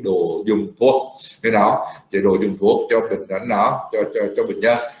chế độ dùng thuốc. Thế nào? Chế độ dùng thuốc cho bệnh nhân nào cho bệnh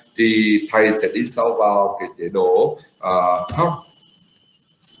nhân thì thầy sẽ đi sâu vào cái chế độ không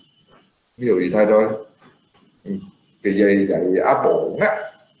hiểu ý thầy thôi, cái dây áp bổn á,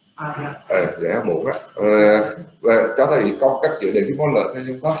 dây áp bổn á, cho thầy con cách chữa để cái món lợn hay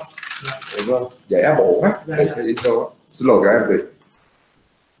không có dây áp bổn á, thầy cho xin lỗi các em thì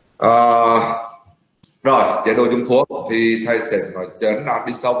rồi chế độ dùng thuốc thì thầy sẽ nói đến là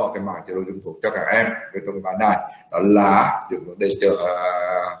đi sâu vào cái mảng chế độ dùng thuốc cho các em về trong cái bài này, đó là những vấn đề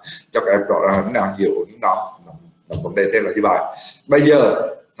cho các em rõ ràng nào hiểu nó vấn đề thêm là như vậy. Bây giờ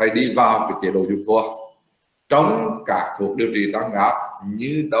thầy đi vào cái chế độ dùng thuốc trong các thuốc điều trị tăng huyết áp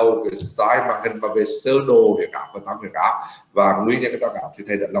như đầu cái slide màn hình và về sơ đồ huyết áp và tăng huyết áp và nguyên nhân cái tăng huyết áp thì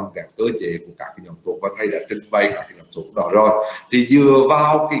thầy đã làm các cơ chế của các cái nhóm thuốc và thầy đã trình bày các cái nhóm thuốc đó rồi. Thì dựa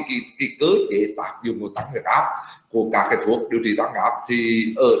vào cái cơ chế tác dụng của tăng huyết áp của các cái thuốc điều trị tăng huyết áp thì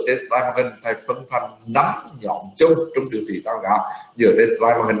ở trên slide màn hình thầy phân thành 5 nhóm chung trong điều trị tăng huyết áp. Ở trên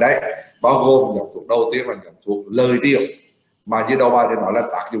slide màn hình đấy bao gồm nhóm thuốc đầu tiên là nhóm thuốc lợi tiểu, mà như đầu bài thì nói là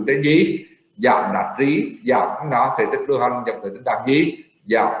tác dụng trên gì? Giảm natri, giảm nó thể tích lưu hành, giảm thể tích đạm gì,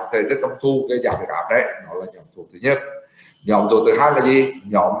 giảm thể tích tâm thu, cái giảm huyết áp đấy, nó là nhóm thuốc thứ nhất. Nhóm thuốc thứ hai là gì?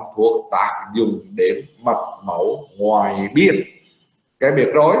 Nhóm thuốc tác dụng đến mạch máu ngoài biên. Cái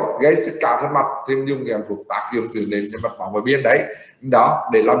biết rồi, gây xích cảm trên mặt thì dùng nhóm thuốc tác dụng đến mạch máu ngoài biên đấy, đó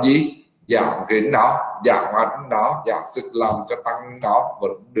để làm gì? Giảm cái nó, giảm mạch nó, giảm sức làm cho tăng nó, một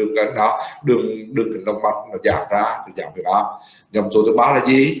đường cái nó, đường kính động mạch nó giảm ra thì giảm huyết áp. Nhóm thuốc thứ ba là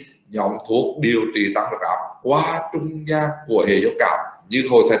gì? Nhóm thuốc điều trị tăng huyết áp qua trung gian của hệ giao cảm, như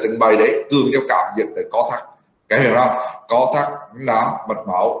hồi thầy trình bày đấy, cường giao cảm dẫn tới co thắt, cái hiểu không? Co thắt nó mạch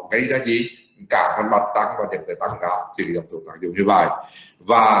máu gây ra gì? Cả phần mạch tăng và dẫn tới tăng đó, thì nhóm thuốc tác dụng như vậy.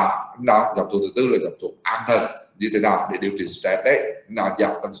 Và đó, nhóm thuốc thứ tư là nhóm thuốc an thần, như thế nào để điều trị stress đấy, nó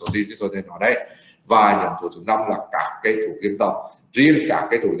giảm tần số tim như tôi thầy nói đấy. Và nhóm thuốc thứ năm là các cái thuốc viêm tộc. Riêng các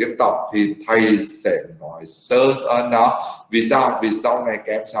cái thuốc viêm tộc thì thầy sẽ nói sơ nó. Vì sao? Vì sau này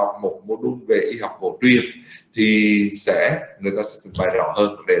các em học một module về y học cổ truyền thì người ta sẽ trình bày rõ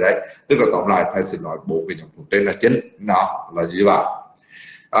hơn vấn đề đấy. Tức là tóm lại thầy sẽ nói 4 cái nhóm thuốc trên là chính, nó là gì vậy?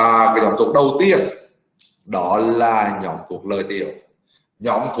 Cái nhóm thuốc đầu tiên đó là nhóm thuốc lợi tiểu.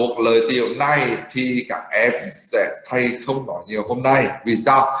 Nhóm thuốc lợi tiểu này thì các em thầy không nói nhiều hôm nay. Vì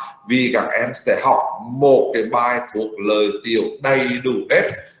sao? Vì các em sẽ học một cái bài thuốc lợi tiểu đầy đủ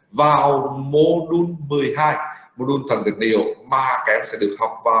hết vào module 12, module thần dược điều mà các em sẽ được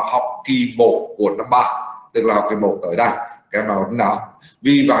học vào học kỳ 1 của năm 3, tức là học kỳ 1 tới đây. Các em nào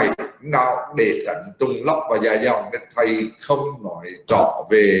vì vậy nào để tránh trùng lắp và dài dòng nên thầy không nói rõ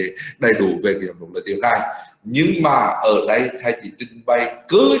về đầy đủ về cái nhóm thuốc lợi tiểu này, nhưng mà ở đây thầy chỉ trình bày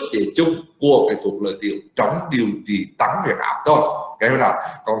cơ chế chung của cái thuốc lợi tiểu trong điều trị tăng huyết áp thôi, cái nào.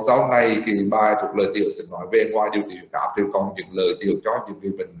 Còn sau này thì bài thuốc lợi tiểu sẽ nói về ngoài điều trị huyết áp thì còn những lợi tiểu cho những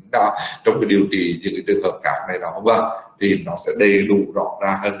cái bệnh đó trong cái điều trị những cái trường hợp khác này đó, không vâng, thì nó sẽ đầy đủ rõ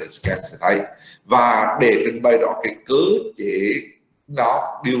ràng hơn để các em sẽ thấy. Và để trình bày rõ cái cơ chế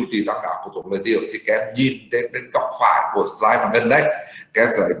nó điều trị tăng huyết áp của thuốc lợi tiểu thì các em nhìn trên góc phải của slide màn hình đấy, các em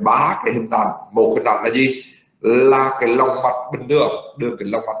sẽ thấy 3 cái hình ảnh. Một hình ảnh là gì? Là cái lòng mạch bình thường, đường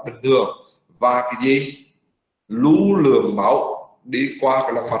kính lòng mạch bình thường, và cái gì? Lưu lượng máu đi qua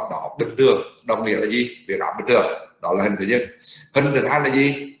cái lòng mạch đó bình thường, đồng nghĩa là gì? Huyết áp bình thường. Đó là hình thứ nhất. Hình thứ hai là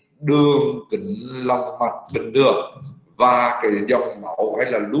gì? Đường kính lòng mạch bình thường và cái dòng máu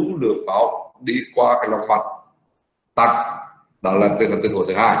hay là lưu lượng máu đi qua cái lòng mạch tăng. Đó là tình huống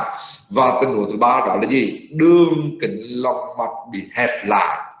thứ hai. Và tình huống thứ ba đó là gì? Đường kính lòng mạch bị hẹp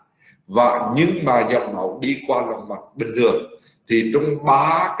lại và nhưng mà dòng máu đi qua lòng mạch bình thường. Thì trong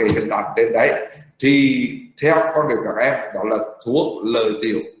 3 cái hình ảnh trên đấy thì theo con đường các em đó là thuốc lợi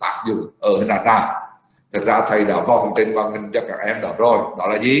tiểu tác dụng ở hình ảnh nào. Thật ra thầy đã vòng trên màn hình cho các em đó rồi. Đó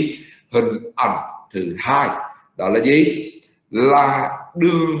là gì? Hình ảnh thứ hai đó là gì? Là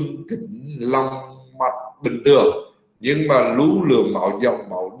đường kính lòng mạch bình thường nhưng mà lưu lượng máu, dòng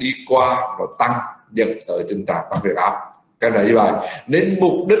máu đi qua nó tăng dẫn tới tình trạng tăng huyết áp. Cái này như vậy. Nên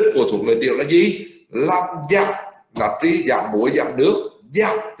mục đích của thuốc lợi tiểu là gì? Làm giảm natri, giảm muối, giảm nước,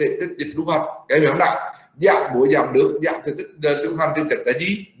 giảm thể tích dịch lưu hành. Cái hiểu nào? Giảm muối, giảm nước, giảm thể tích lưu hành trên là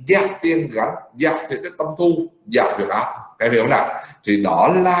gì? Giảm tiền gắn, giảm thể tích tâm thu, giảm huyết áp. Cái hiểu nào? Thì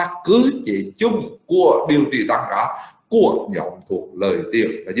đó là cơ chế chung của điều trị tăng huyết áp của nhóm thuốc lợi tiểu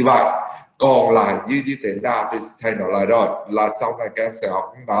là như vậy. Còn là như thế nào thì thầy nói lại rồi, là sau này các em sẽ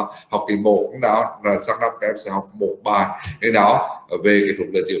học kỳ 1 đó, là sang năm các em sẽ học một bài cái đó về cái thuốc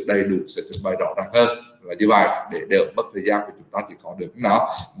lợi tiểu đầy đủ, sẽ trình bày rõ ràng hơn là như vậy, để đỡ mất thời gian của chúng ta chỉ có được nó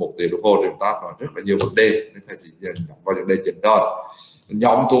 1 tiếng đồng hồ thì chúng ta nói rất là nhiều vấn đề, nên thầy chỉ nhấn vào vấn đề chính thôi.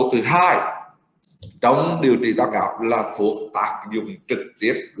 Nhóm thuốc thứ hai trong điều trị tăng huyết áp là thuốc tác dụng trực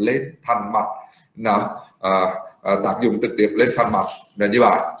tiếp lên thành mạch. Tác dụng trực tiếp lên thành mạch là như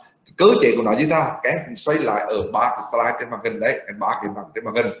vậy. Cơ chế của nó như thế nào? Các em xoay lại ở 3 cái slide trên màn hình đấy, 3 cái hình ảnh trên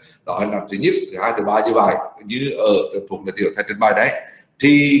màn hình đó, hình ảnh thứ nhất, thứ hai, thứ ba như vậy, như ở thuốc lợi tiểu thầy trình bày đấy.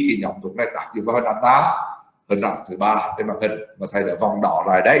 Thì cái nhóm thuốc này tác dụng vào hình ảnh nào? Hình ảnh thứ 3 trên màn hình mà thầy đã vòng đỏ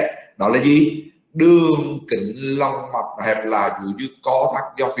lại đấy, đó là gì? Đường kính lòng mạch hẹp lại, dụ như co thắt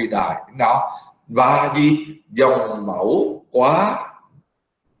do phì đại đó, và gì? Dòng máu quá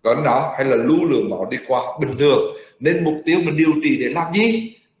có nó hay là lưu lượng máu đi qua bình thường. Nên mục tiêu mình điều trị để làm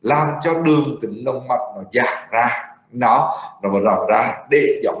gì? làm cho đường kính động mạch nó giãn ra, nó mở rộng ra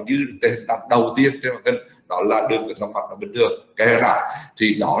để giống như hình ảnh đầu tiên trên màn hình, đó là đường kính động mạch nó bình thường. Cái nào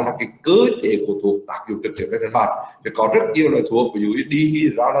thì đó là cái cơ chế của thuốc tác dụng trực tiếp lên thành mạch. Thì có rất nhiều loại thuốc, ví dụ như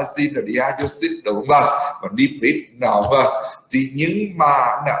dihydralazine, rồi diazoxide, đúng không, còn diprit nào mà thì nhưng mà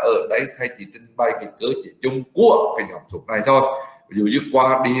ở đây thầy chỉ trình bày cái cơ chế chung của cái nhóm thuốc này thôi. Ví dụ như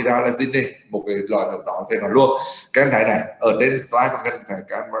qua dihydralazine này, một cái loại nào đó thì nó luôn cái này ở trên slide mà hình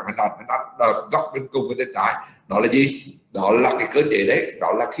ảnh góc bên cùng bên tay trái, đó là gì? Đó là cái cơ chế đấy,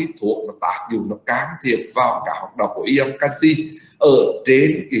 đó là khi thuốc nó tác dụng, nó can thiệp vào cả hoạt động của ion canxi ở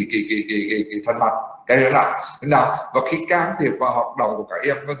trên cái thành mạch. Cái đó là thế nào? Và khi can thiệp vào hoạt động của các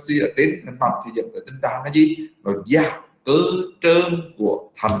ion canxi ở trên thành mạch thì dẫn tới tình trạng là gì? Nó giảm cơ trơn của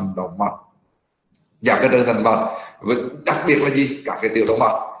thành động mạch, giảm cơ trơn thành mạch, đặc biệt là gì? Các cái tiểu động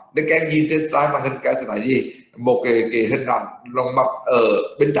mạch. Để các nhìn trên slide màn hình cái sẽ là gì? Một cái hình ảnh động mạch ở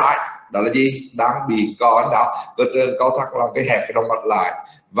bên trái, đó là gì? Đang bị co đó, cơ trơn co thắt làm cái hẹp cái động mạch lại,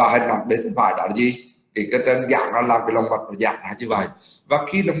 và hình ảnh bên phải đó là gì? Cái cơ trơn giảm ra làm cái động mạch nó giảm ra như vậy. Và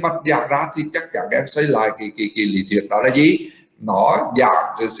khi động mạch giảm ra thì chắc chắn em xoay lại cái lý thuyết đó là gì? Nó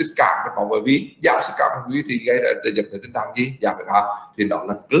giảm sức cản trong vòng bởi vì giảm sức cản trong vì thì gây ra dẫn tới tình trạng gì? Giảm được không? Thì đó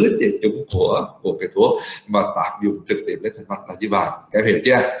là cơ chế chung của cái thuốc mà tác dụng trực tiếp lên thành mạch là như vậy. Các hiểu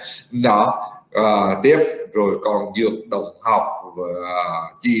chưa? Đó. Tiếp rồi còn dược động học và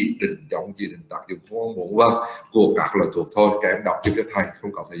chỉ định tác dụng hormone vân của các loại thuốc thôi, các em đọc cho các thầy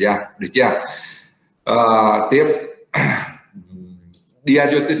không có thời gian, được chưa? Tiếp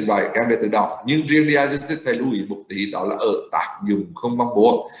diazoxide vậy các em để tự đọc, nhưng riêng diazoxide thầy lưu ý một tí, đó là ở tác dụng không mong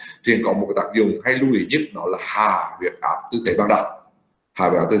muốn thì có một cái tác dụng hay lưu ý nhất, đó là hạ huyết áp tư thế ban đầu. Hạ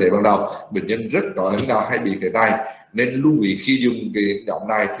huyết áp tư thế ban đầu bệnh nhân rất có hứng nào hay bị cái này, nên lưu ý khi dùng cái nhóm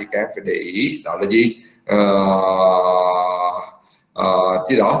này thì các em phải để ý đó là gì?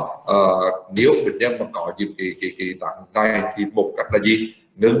 Chứ đó nếu bệnh nhân mà có những cái tác này thì một cách là gì?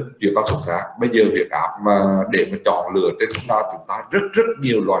 Ngưng chuyển các thuốc khác. Bây giờ huyết áp mà để mà chọn lựa trên chúng ta rất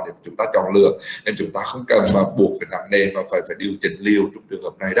nhiều loại để chúng ta chọn lựa, nên chúng ta không cần mà buộc phải nặng nề mà phải điều chỉnh liều trong trường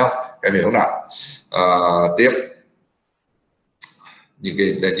hợp này đâu, cái hiểu không nào? Tiếp những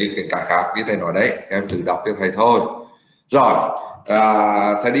cái khác như thầy nói đấy, em tự đọc cho thầy thôi. Rồi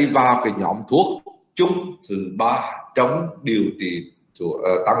thầy đi vào cái nhóm thuốc chung thứ 3 trong điều trị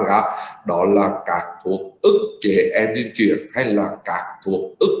tăng huyết áp, đó là các thuốc ức chế enzyme chuyển hay là các thuốc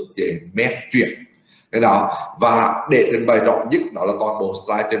ức chế men chuyển. Cái đó và để trình bày rõ nhất đó là toàn bộ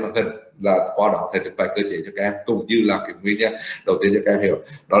slide trên màn hình, là qua đó thầy trình bày cơ chế cho các em cũng như là cái nguyên nhân đầu tiên cho các em hiểu,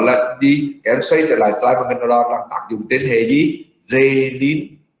 đó là đi các em xoay trở lại slide màn hình, đó là tác dụng trên hệ gì?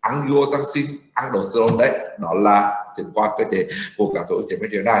 Renin, angiotensin, aldosterone đấy, đó là chuyển qua cơ chế của các thuốc ức chế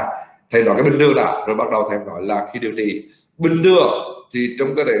men chuyển này. Thầy nói cái bình thường đã, rồi bắt đầu thầy nói là khi điều trị bình thường thì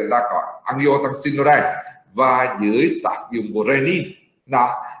trong cơ thể đã có angiotensin ở đây, và dưới tác dụng của renin, là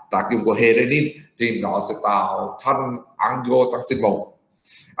tác dụng của hệ renin thì nó sẽ tạo thành angiotensin 1.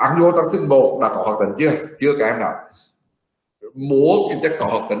 Angiotensin 1 đã có hoạt tính chưa các em nào? Muốn chúng ta có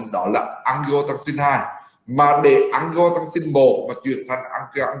hoạt tính đó là angiotensin 2, mà để angiotensin 1 mà chuyển thành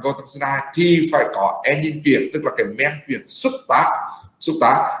angiotensin 2 thì phải có enzyme chuyển, tức là cái men chuyển xúc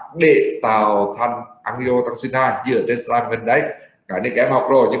tác để tạo thành angiotensin 2 như ở trên slide mình đấy. Cái này các em học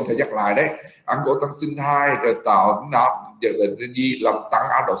rồi nhưng thầy nhắc lại đấy, angiotensin 2 rồi tạo nó dẫn đến gì? Làm tăng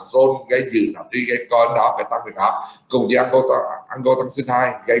aldosterone, gây giữ natri, gây co đó, phải tăng huyết áp, cùng với angiotensin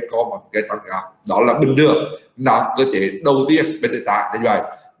 2 gây co mà gây tăng huyết áp. Đó là bình thường, là cơ chế đầu tiên bên tay trái như vậy.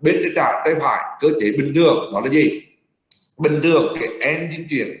 Bên tay trái tay phải cơ chế bình thường đó là gì? Bình thường cái enzyme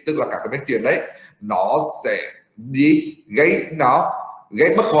chuyển, tức là các cái men chuyển đấy, nó sẽ gì?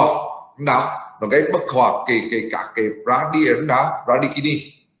 Gây bất hoạt, nó gây bất hoạt các cái bradykinin,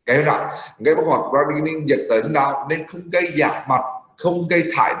 cái đó gây bất hoạt bradykinin dẫn tới nào nên không gây giảm mạch, không gây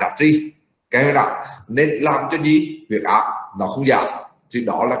thải natri, cái đó nên làm cho gì? Huyết áp nó không giảm. Thì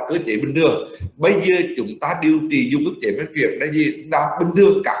đó là cơ chế bình thường. Bây giờ chúng ta điều trị dùng ức chế men chuyển là gì? Là bình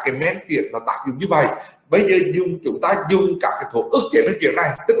thường các cái men chuyển nó tác dụng như vậy. Bây giờ chúng ta dùng các cái thuốc ức chế men chuyển này,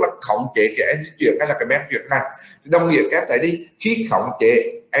 tức là khống chế cái enzyme chuyển hay là cái men chuyển này, đồng nghĩa các thấy đi, khi khống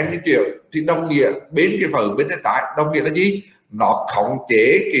chế enzyme chuyển thì đồng nghĩa bên cái phần bên tay trái đồng nghĩa là gì? Nó khống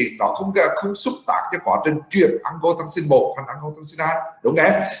chế nó không xúc tác cho quá trình chuyển angiotensin 1 thành angiotensin 2, đúng không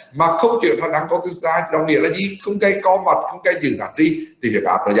em? Mà không chuyển thành angiotensin 2 đồng nghĩa là gì? Không gây co mạch, không gây giữ natri thì huyết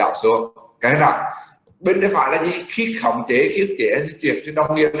áp nó giảm xuống. Cái nào bên tay phải là gì? Khi khống chế enzyme chuyển thì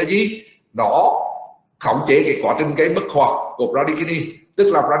đồng nghĩa là gì? Nó khống chế cái quá trình gây bất hoạt của bradykinin,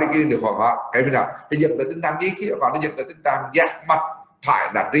 tức là bradykinin được hoạt hóa. Cái nào thì dẫn tới tình trạng gì? Khi nó dẫn tới tình trạng giảm mạch,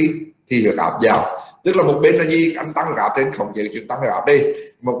 thải natri thì huyết áp giảm. Tức là một bên là gì, anh tăng huyết áp trên khống chế chuyện tăng huyết áp đi,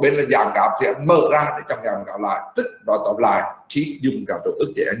 một bên là giảm huyết áp thì anh mở ra để cho giảm huyết áp lại. Tức nói tóm lại khi dùng các thuốc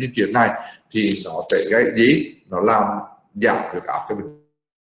ức chế những chuyện này thì nó sẽ gây gì, nó làm giảm huyết áp cho mình.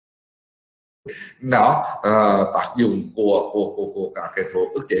 Nó tác dụng của các cái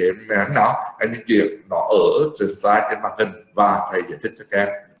thuốc ức chế nó anh chuyện nó ở trên slide trên màn hình và thầy giải thích cho các em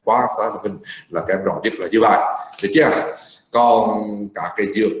qua slide màn hình là các em rõ nhất là như vậy, được chưa? Còn các cái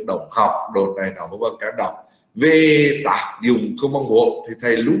dược động học đồ này nó vân các em đọc về tác dụng không mong muốn thì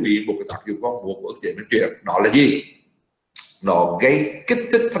thầy lưu ý một cái tác dụng mong muốn của ức chế miễn chuyện, đó là gì? Nó gây kích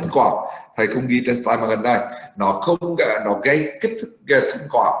thích thanh quản. Thầy không ghi trên slide màn hình đây, nó gây kích thích thanh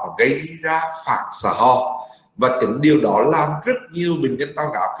quản, nó gây ra phản xạ ho, và chính điều đó làm rất nhiều bệnh nhân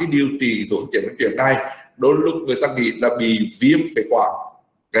tăng áp khi điều trị thuốc chữa cái chuyện này đôi lúc người ta nghĩ là bị viêm phế quản,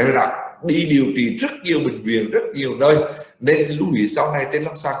 cái là đi điều trị rất nhiều bệnh viện, rất nhiều nơi. Nên lưu ý sau này trên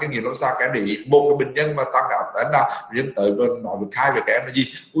lâm sàng, cái nghiệm lâm sàng cái để một cái bệnh nhân mà tăng áp đến nào nhân tới nói với khai về cái em là gì,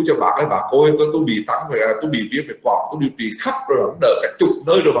 tôi cho bác ơi bác ơi tôi bị tăng về, tôi bị viêm phế quản, tôi điều trị khắp rồi vẫn đỡ cả chục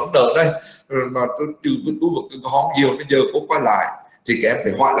nơi rồi vẫn đỡ đây, rồi mà tôi vẫn không nhiều, bây giờ cô quay lại thì các em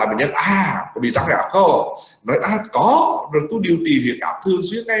phải hỏi lại bệnh nhân có bị tăng áp không, nói có, rồi tôi điều trị huyết áp thường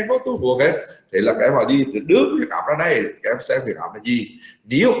xuyên ngay nó tôi buồn ấy. Thế là cái mà đi đưa huyết áp ra đây, các em xem huyết áp là gì,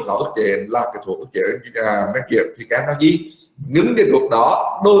 nếu nó ức chế là cái thuốc ức chế men chuyển thì các em nói gì, ngừng cái thuốc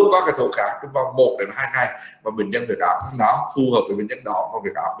đó đổi qua cái thuốc khác trong vòng 1 đến 2 ngày mà bệnh nhân huyết áp nó phù hợp với bệnh nhân đó, còn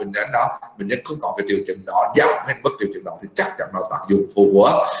huyết áp bệnh nhân đó bệnh nhân không có cái triệu chứng đó, giảm hay bất triệu chứng đó thì chắc chắn nó tác dụng phụ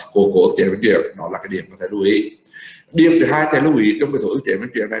của ức chế men chuyển, đó là cái điểm có thể lưu ý. Điểm thứ hai thầy lưu ý trong cái thuốc ức chế men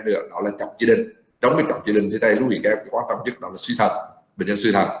chuyển này nữa, đó là chống chỉ định. Trong cái chống chỉ định thì thầy lưu ý cái quan trọng nhất đó là suy thận, bệnh nhân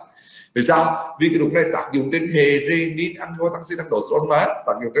suy thận. Vì sao? Vì cái lúc này tác dụng trên hệ renin angiotensin tăng độ số má,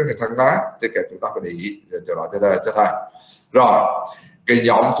 tác dụng trên hệ thận má, thì cái chúng ta phải để ý cho nó cho thầy. Rồi cái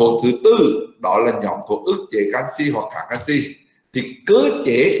nhóm thuốc thứ tư đó là nhóm thuốc ức chế canxi hoặc kháng canxi, thì cơ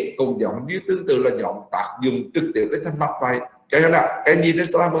chế cũng giống như tương tự là nhóm tác dụng trực tiếp đến thành mạch vậy. Cái nào cái nhìn đến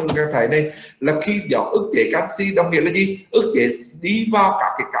slide mừng các thầy này là khi nhóm ức chế canxi đồng nghĩa là gì, ức chế đi vào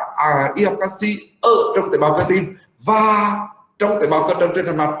các cái ion canxi ở trong tế bào cơ tim và trong tế bào cơ trên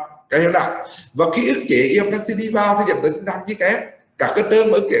thành mạch, cái hiểu nào. Và khi ức chế ion canxi đi vào thì dẫn tới tính năng gì kém, cả cơ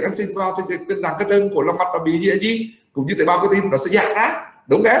trơn mà ức chế canxi vào thì tính năng cơ trơn của lòng mạch nó bị gì cũng như tế bào cơ tim nó sẽ giảm á,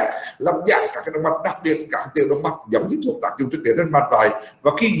 đúng đấy, làm giảm các cái động mạch, đặc biệt các tiểu động mạch giống như thuốc tác dụng trực tiếp trên mạch vậy.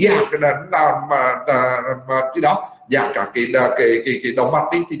 Và khi giảm cái nào mà cái đó giảm các cái động mạch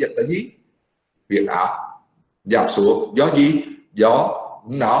đi thì dẫn tới gì, huyết áp giảm xuống, do gì, do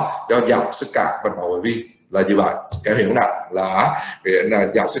giảm sức cản mạch máu, bởi vì là như vậy. Cái hiểu nào là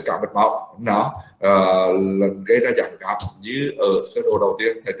giảm sức cản mạch máu nó lần gây ra giảm cảm như ở sơ đồ đầu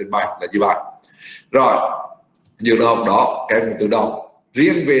tiên thầy trình bày là như vậy. Rồi nhiều đồng đó cái một từ đầu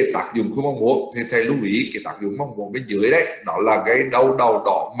riêng về tác dụng không mong muốn thì thầy lưu ý cái tác dụng mong muốn bên dưới đấy, đó là cái đau đầu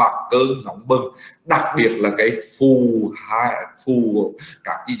đỏ mặt, cơn nóng bừng, đặc biệt là cái phù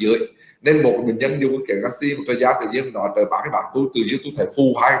các chi dưới. Nên một bệnh nhân dùng cái canxi một thời gian tự nhiên nói trời bác cái bạn tôi tự nhiên tôi thấy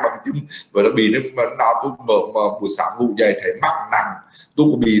phù hai bằng chân và nó bị nên mà nào tôi mở buổi sáng ngủ dậy thấy mắc nặng, tôi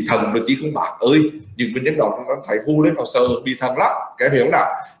cũng bị thần mà chỉ không bác ơi, những bệnh nhân đó nó thấy phù lên nó sợ bị thần lắm, cái hiểu nào.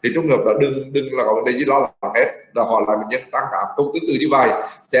 Thì trong hợp đó đừng là vấn đề gì đó là hết, là họ là bệnh nhân tăng áp không tương tự như vậy.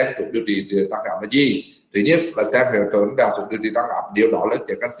 Xem thuốc điều trị tăng áp là gì, thứ nhất là xem hệ thống đào thuốc điều trị tăng áp, điều đó là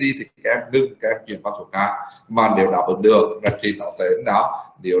chế canxi thì các em ngưng, các em chuyển qua thuốc khác, mà nếu đáp ứng được thì nó sẽ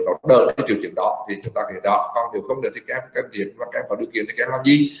nếu nó đỡ cái triệu chứng đó thì chúng ta thấy đó, còn nếu không được thì các em can thiệp và các em có điều kiện thì các em làm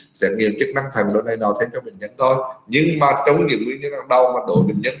gì, xét nghiệm chức năng thận lần này nào thêm cho bệnh nhân thôi. Nhưng mà trong những nguyên nhân đầu mà đối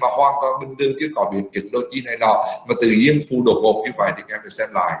bệnh nhân mà hoàn toàn bình thường chứ có biến chứng đôi chi này nọ mà tự nhiên phù đột ngột như vậy thì các em phải xem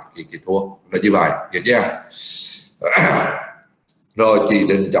lại cái thuốc là như vậy, hiểu chưa? Rồi chỉ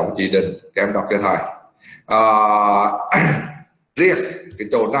định chống chỉ định các em đọc cho thầy. Riêng cái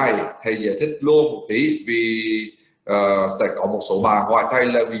chỗ này thầy giải thích luôn một tí vì sẽ có một số bà gọi thầy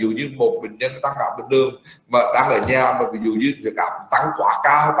là ví dụ như một bệnh nhân tăng áp bình thường mà đang ở nhà mà ví dụ như việc áp tăng quá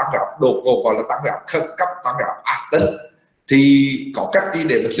cao, tăng áp đột ngột gọi là tăng áp khẩn cấp, tăng áp ác tính thì có cách gì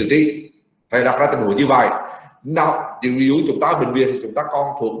để mà xử lý. Thầy đặt ra tình huống như vậy nào, ví dụ chúng ta bệnh viện thì chúng ta còn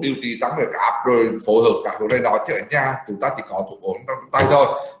thuốc điều trị tăng huyết áp rồi phối hợp cả cái này đó, chứ ở nhà chúng ta chỉ có thuốc ổn trong tay thôi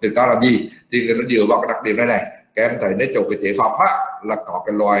thì ta làm gì, thì người ta dựa vào cái đặc điểm này các em thấy nơi chỗ cái chế phẩm á là có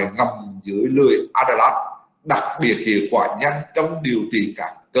cái loài ngầm dưới lưỡi Adalat đặc biệt hiệu quả nhanh trong điều trị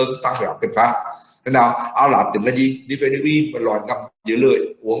các cơn tăng huyết áp kịch phát. Thế nào Adalat chính là gì, nifedipine, mà loài ngầm dưới lưỡi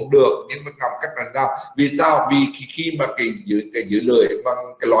uống được nhưng mà ngầm cách nào, vì sao, vì khi mà cái dưới lưỡi bằng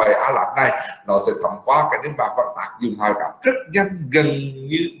cái loài Adalat này nó sẽ thấm qua cái niêm mạc và tác dụng hài cảm rất nhanh, gần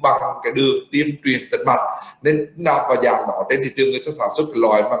như bằng cái đường tiêm truyền tĩnh mạch, nên nào vào dạng đó trên thị trường người ta sản xuất cái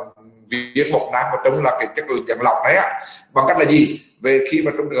loài bằng viên bột nang mà trông là cái chất dạng lỏng đấy á. Bằng cách là gì? Về khi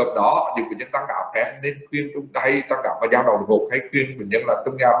mà trong trường hợp đó những bệnh nhân tăng áp kém nên khuyên chúng ta hay tăng áp và giao đầu gột, hay khuyên bệnh nhân là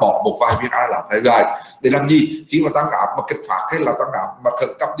trong nhà bỏ một vài viên Alat hay vậy để làm gì? Khi mà tăng áp mà kích phát hay là tăng áp mà khẩn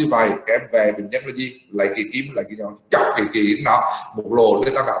cấp như vậy, kém về bệnh nhân là gì? Lấy cái kim, lấy cái nhọn chọc cái nó một lỗ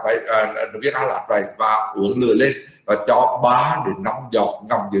lên tăng áp vậy, viên Alat vậy và uống lửa lên và cho 3 đến 5 giọt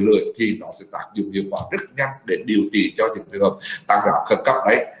ngầm dưới lưỡi thì nó sẽ tác dụng hiệu quả rất nhanh để điều trị cho những trường hợp tăng áp khẩn cấp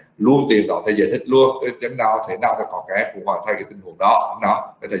đấy. Luôn tiền đó thầy giải thích luôn chấm nào thế nào thì có cái cũng hỏi thầy cái tình huống đó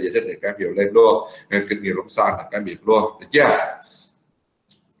nó thầy giải thích để các em hiểu lên luôn, kinh nghiệm lâm sàng để các em biết luôn, được chưa?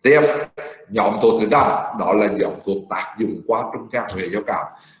 Tiếp nhóm thuốc thứ 5 đó là nhóm thuốc tác dụng qua trung gian hệ giao cảm.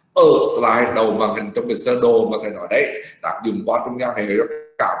 Ở slide đầu màn hình trong cái sơ đồ mà thầy nói đấy, tác dụng qua trung gian hệ giao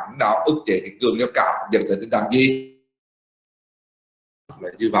cảm nào ức chế cái cường giao cảm dẫn tới tình trạng gì là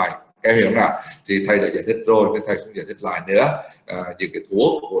như vậy, cái hiểu nào? Thì thầy đã giải thích rồi nên thầy không giải thích lại nữa. Những cái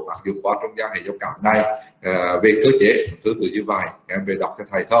thuốc của tác dụng qua trung gian hệ giao cảm này, về cơ chế thứ tự như vậy em về đọc cho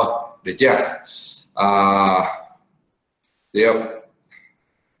thầy thôi, được chưa? Tiếp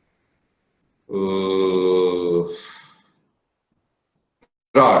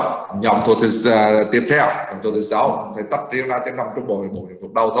rồi nhóm thuốc tiếp theo, nhóm thuốc thứ 6 thầy tách riêng ra cho 5 trong bộ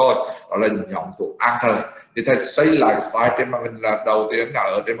thuốc đầu thôi, đó là nhóm thuốc an thần. Thì thầy xây lại cái slide trên màn hình là đầu tiên là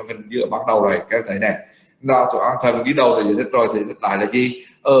ở trên màn hình giữa ban đầu này, các thầy này là thuốc an thần đi đầu thì giải thích rồi, thì giải lại là gì?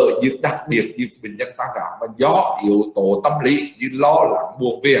 Những đặc biệt như bệnh nhân tăng áp mà do yếu tố tâm lý như lo lắng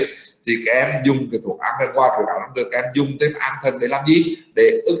buồn phiền thì các em dùng cái thuốc an thần qua thuốc an thần được, các em dùng thêm an thần để làm gì?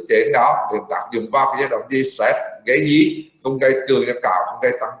 Để ức chế đó, để tác dụng vào cái giai đoạn gì stress gây gì? Không gây cường giao cảm, không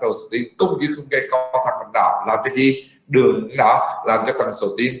gây tăng cầu tim, cũng như không gây co thắt mạch não, làm cho gì? Đường não, làm cho tần số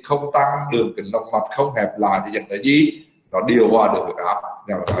tim không tăng, đường kính động mạch không hẹp lại thì dẫn tới gì? Nó điều hòa được huyết áp,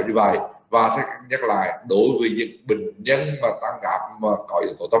 nào nói như vậy. Và thầy nhắc lại, đối với những bệnh nhân mà tăng áp mà có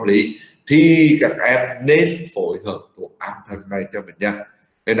yếu tố tâm lý thì các em nên phối hợp thuốc an thần này cho bệnh nhân.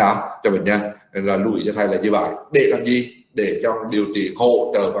 Thế nào? Cho bệnh nhân nên là lưu ý cho thầy là như vậy. Để làm gì? Để cho điều trị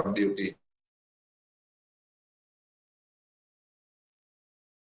hỗ trợ bằng điều trị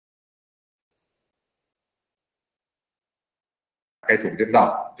cái thuốc giảm độc.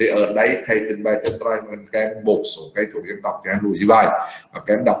 Thì ở đây thầy trình bày cho slide mình các em một số cái thuốc giảm độc cho em lưu ý bài và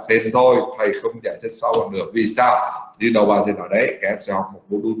các em đọc thêm thôi, thầy không giải thích sâu hơn nữa. Vì sao? Như đầu bài thì nói đấy, các em sẽ học một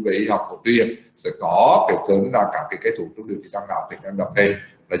module về y học cổ truyền, sẽ có cái cứng là các cái thuốc trong điều trị tăng áp thì các em đọc thêm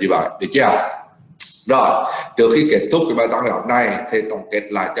là như vậy, được chưa? Rồi trước khi kết thúc cái bài tăng áp này thì tổng kết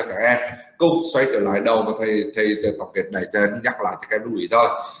lại cho các em, cùng xoay trở lại đầu mà thầy tổng kết này cho em, nhắc lại cho các em lưu ý thôi.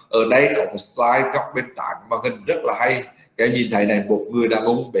 Ở đây có một slide góc bên trái màn hình rất là hay, cái nhìn thấy này, một người đàn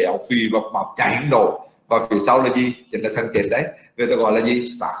ông béo phì và mập cháy nổ và phía sau là gì? Chính là thằng chết đấy, người ta gọi là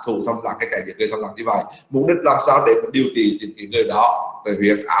gì? Sát thủ thầm lặng, cái cảnh người thầm lặng như vậy. Mục đích làm sao để điều trị những cái người đó về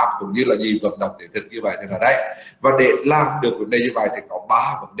huyết áp cũng như là gì vận động thể thực như vậy thì là đấy. Và để làm được vấn đề như vậy thì có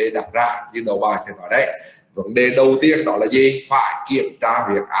 3 vấn đề đặt ra như đầu bài thì nói đấy. Vấn đề đầu tiên đó là gì? Phải kiểm tra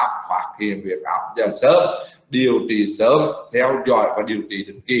huyết áp, phát hiện huyết áp giờ sớm, điều trị sớm, theo dõi và điều trị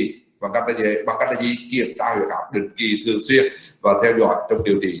định kỳ. Bằng cách là gì? Bằng cách là gì? Kiểm tra huyết áp định kỳ thường xuyên và theo dõi trong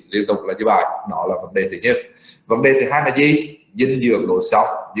điều trị liên tục là như vậy. Đó là vấn đề thứ nhất. Vấn đề thứ hai là gì? Dinh dưỡng lối sống,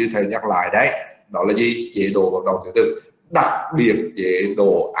 như thầy nhắc lại đấy, đó là gì? Chế độ vận động thể thực, đặc biệt chế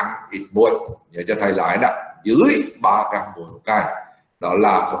độ ăn ít muối. Nhớ cho thầy lại nè, dưới 300 muối một ngày. Đó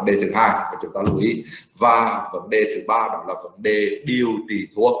là vấn đề thứ hai mà chúng ta lưu ý. Và vấn đề thứ ba đó là vấn đề điều trị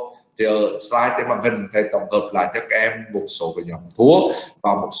thuốc. Thì ở slide trên màn hình thầy tổng hợp lại cho các em một số cái nhóm thuốc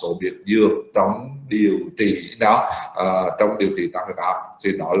và một số biệt dược trong điều trị đó, trong điều trị tăng huyết áp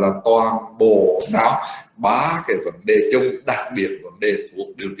thì nó là toàn bộ não 3 cái vấn đề chung, đặc biệt vấn đề thuốc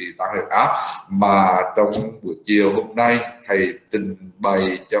điều trị tăng huyết áp mà trong buổi chiều hôm nay thầy trình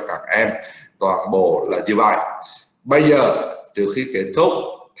bày cho các em toàn bộ là như vậy. Bây giờ trước khi kết thúc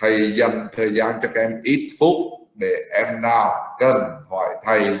thầy dành thời gian cho các em ít phút để em nào cần hỏi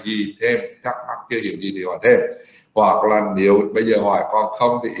thầy gì thêm, thắc mắc chưa hiểu gì thì hỏi thêm, hoặc là nếu bây giờ hỏi còn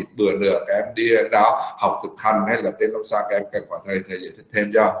không thì ít bữa nữa các em đi nào học thực hành hay là trên lâm sàng các em cần hỏi thầy giải thích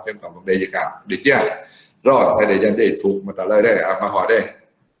thêm cho, chứ không có vấn đề gì cả, được chưa? Rồi thầy để dành ít phút mà trả lời đây, mà hỏi đây.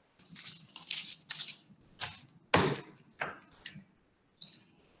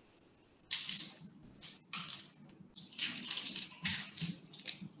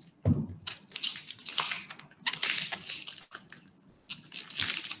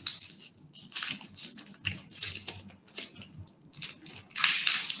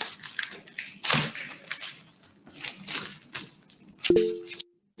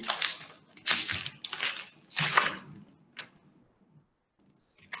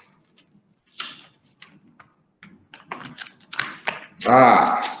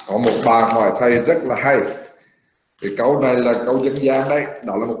 Có một bà hỏi thầy rất là hay. Cái câu này là câu dân gian đấy.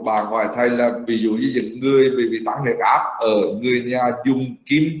 Đó là một bà hỏi thầy là ví dụ như những người bị tăng huyết áp, ở người nhà dùng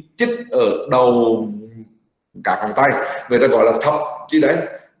kim chích ở đầu cả ngón tay, người ta gọi là thập chứ đấy.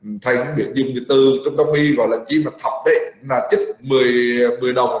 Thầy không biết dùng cái từ trong đông y gọi là chi mà thập đấy, là chích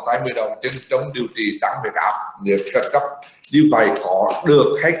 10 đầu ngón tay, 10 đầu chân trong điều trị tăng huyết áp nếu khẩn cấp. Như vậy có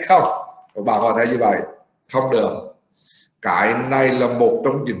được hay không? Và bà hỏi thầy như vậy không được. Cái này là một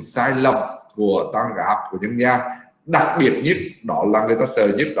trong những sai lầm của tăng huyết áp của nhân gian. Đặc biệt nhất đó là người ta sợ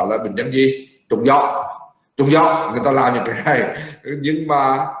nhất đó là bệnh nhân gì? Trùng do người ta làm những cái này, nhưng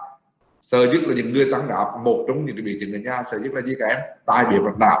mà sợ nhất là những người tăng huyết áp, một trong những cái biểu hiện ở nhà sợ nhất là gì các em? Tai biến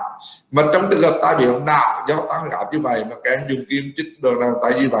mạch não. Mà trong trường hợp tai biến mạch não do tăng huyết áp như vậy mà các em dùng kim chích đồ nào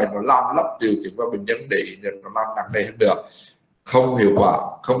tay như vậy, nó làm lấp triệu chứng và bệnh nhân để nó làm nặng nề hơn được, không hiệu quả,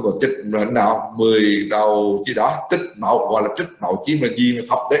 không có chích nào 10 đầu chi đó, trích máu gọi là trích máu chi mà gì mà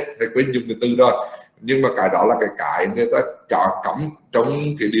thấp đấy, thầy quên dùng cái từ rồi. Nhưng mà cái đó là cái người ta chọn cấm trong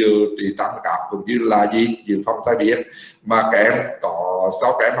cái điều trị tăng huyết áp cũng như là gì dự phòng tai biến. Mà các em có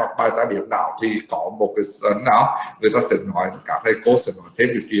sau các em học bài tai biến não thì có một cái sân nào người ta sẽ nói, các thầy cô sẽ nói thêm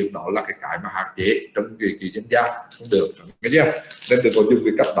điều chuyện đó là cái mà hạn chế trong cái dân gian không được, cái chưa, nên đừng có dùng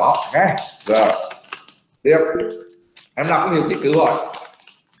cái cách đó nghe. Rồi tiếp em nào có nhiều chỉ cứ hỏi.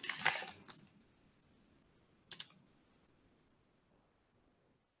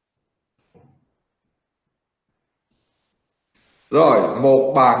 Rồi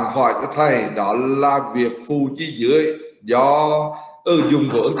một bạn hỏi cho thầy đó là việc phù chi dưới do ứng dụng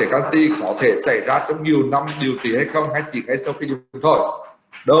của ứng thể canxi có thể xảy ra trong nhiều năm điều trị hay không, hay chỉ ngay sau khi dùng thôi?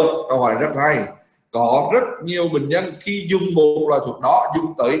 Đúng, câu hỏi rất hay. Có rất nhiều bệnh nhân khi dùng một loại thuốc đó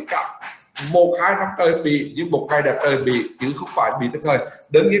dùng tới cả 1-2 năm trời bị, nhưng một ngày đẹp trời bị, chứ không phải bị tức thời.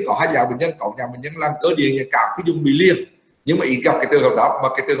 Đơn nhiên có hai dạng bệnh nhân, có nhà bệnh nhân làm cơ địa nhạy cảm khi dùng bị liền, nhưng mà ít gặp cái trường hợp đó. Mà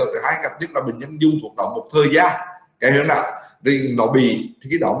cái trường hợp thứ hai gặp nhất là bệnh nhân dùng thuốc đó một thời gian, cái hiểu nào thì nó bị thì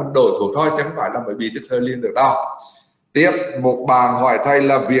cái đó mình đổi thuốc thôi, chứ không phải là mới bị tức thời liền được đâu. Tiếp một bạn hỏi thầy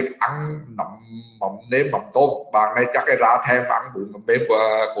là việc ăn mắm nêm mắm tôm, bạn này chắc cái ra thèm ăn bún mắm nêm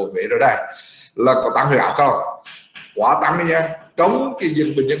của Huế rồi đây, là có tăng huyết áp không? Quá tăng nha. Trong cái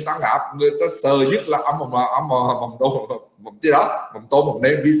những bệnh nhân tăng huyết áp người ta sợ nhất là ăn mắm tôm mắm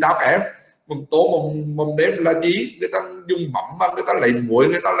nêm. Vì sao các em? Mắm tôm mắm nêm là gì? Người ta dùng mắm mà người ta lấy muối,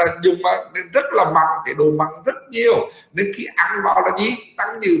 người ta là dùng mà nên rất là mặn, cái đồ mặn rất nhiều, nên khi ăn vào là gì?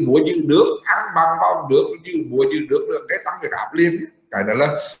 Tăng như muối như nước, ăn mặn vào nước như muối như nước được, cái tăng huyết áp liền. Cái đó là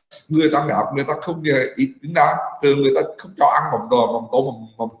người tăng huyết áp người ta không ít tính ra, từ người ta không cho ăn mắm tôm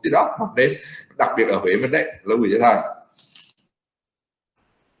mắm tí đó mắm nêm, đặc biệt ở Huế mình đấy, lưu ý cho thầy.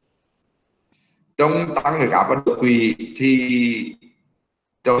 Trong tăng huyết áp và đột quỵ thì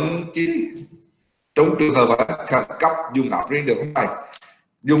trong trường hợp khẩn cấp dùng aspirin được không thầy?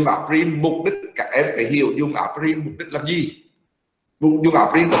 Dùng aspirin mục đích các em phải hiểu dùng aspirin mục đích làm gì. Dùng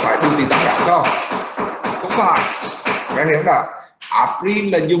aspirin có phải điều trị tăng huyết áp không? Không phải. Các em hiểu không?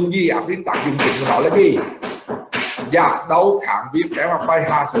 Aspirin là dùng gì? Aspirin tác dụng chính của nó là gì? Giảm đau kháng viêm. Các em học bài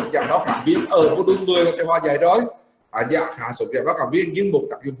hạ sốt giảm đau kháng viêm ở một đôi người là cái hoa dày rồi. Giảm hạ sốt giảm đau kháng viêm, nhưng một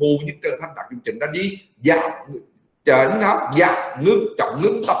tác dụng phụ nhưng trở thành tác dụng chính là gì? Giảm ngưng trọng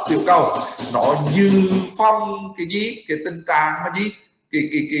ngưng tập tiểu cầu, nó dự phòng cái gì, cái tình trạng mà gì,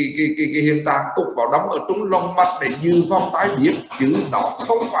 cái hiện tượng cục vào đóng ở trong lông mạch để dự phòng tai biến, chứ nó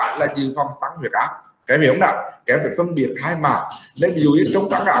không phải là dự phòng tăng huyết áp. Cái hiểu không nào? Cái phải phân biệt hai mảng. Nên ví dụ như trong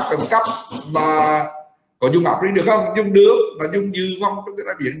tăng huyết áp khẩn cấp mà có dùng aspirin được không? Dùng được, mà dùng dự phòng trong cái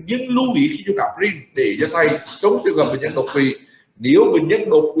tai biến, nhưng lưu ý khi dùng aspirin để cho thầy trong trường hợp bệnh nhân đột quỵ, nếu bệnh nhân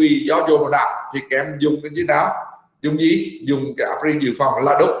đột quỵ do dồn vào não thì các em dùng cái gì nào? Dùng gì? Dùng cái aspirin dự phòng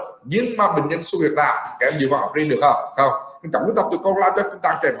là đúng, nhưng mà bệnh nhân suy huyết não các em dự phòng aspirin được không? Không. Tổng cái tập tụi con làm cho chúng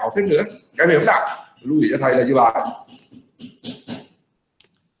ta chảy máu thêm nữa, cái hiểu không nào? Lưu ý cho thầy là như vậy.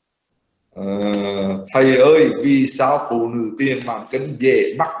 Thầy ơi, vì sao phụ nữ tiền mãn kinh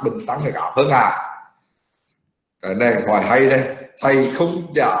dễ mắc bệnh tăng huyết áp hơn à? Cái này hỏi hay đây. Thầy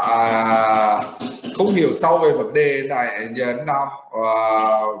không hiểu sâu về vấn đề này nào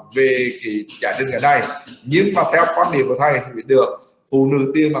về cái giải trình cái này, nhưng mà theo quan điểm của thầy thì biết được phụ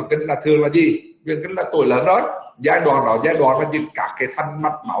nữ tiền mãn kinh là thường là gì? Tiền kinh là tuổi lớn đó, giai đoạn mà những các cái thành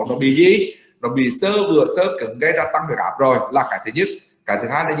mạch máu nó bị gì, nó bị sơ cứng gây ra tăng huyết áp rồi, là cái thứ nhất. Cái thứ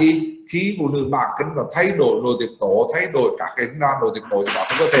hai là gì? Khi phụ nữ mãn kinh nó thay đổi nội tiết tố, thay đổi các cái nội tiết tố trong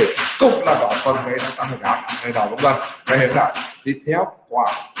cơ thể, cũng là đó phần gây ra tăng huyết áp này đó, vân vân. Thầy hiểu không? Thì theo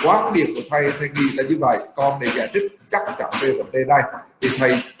quan điểm của thầy nghĩ là như vậy. Còn để giải thích chắc chắn về vấn đề này thì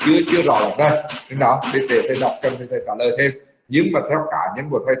thầy chưa rõ lắm đây, nên đó để thầy đọc cần thì thầy trả lời thêm. Nhưng mà theo cá nhân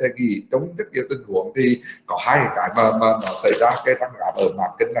của thầy nghĩ trong rất nhiều tình huống thì có hai cái mà nó xảy ra cái tăng áp ở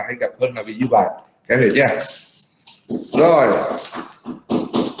màng kinh là hay gặp hơn là vì như vậy, các hiểu chưa? Rồi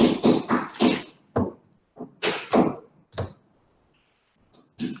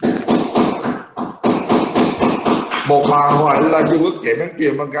một bạn hỏi là dùng ức chế men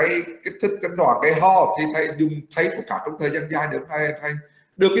truyền mà gây kích thích cân đoạn gây ho thì thầy dùng thấy thuốc cả trong thời gian dài được thầy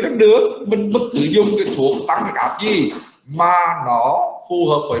được cái đó được, mình bất cứ dùng cái thuốc tăng huyết áp gì mà nó phù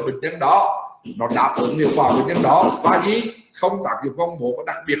hợp với bệnh nhân đó, nó đáp ứng hiệu quả bệnh nhân đó và gì không tác dụng vong mổ,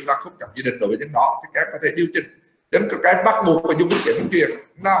 đặc biệt là không chậm chỉ định đối với bệnh nhân đó thì các em có thể điều chỉnh. Đến các em bắt buộc phải dùng ức chế men truyền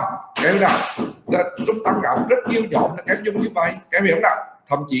nào cái nào là trong tăng áp rất nhiều nhóm là các em dùng như vậy, các em hiểu nào,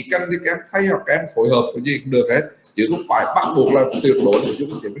 thậm chí cần thì các em thay hoặc các em phối hợp với gì cũng được hết, chứ không phải bắt buộc là tuyệt đối để dùng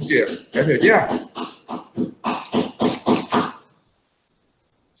ức chế men truyền, các em hiểu chưa?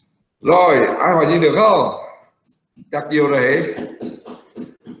 Rồi ai hỏi gì được không? Chắc nhiều rồi hả?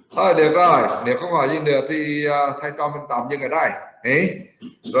 Thôi được rồi, nếu không hỏi gì nữa thì thầy cho mình tạm dừng ở đây. Đấy.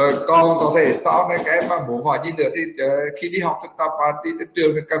 Rồi còn có thể sau này các em mà muốn hỏi gì nữa thì khi đi học thực tập và đi đến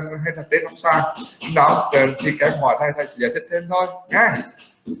trường thì cần hay là đến học xa đó thì các em hỏi thầy sẽ giải thích thêm thôi nha.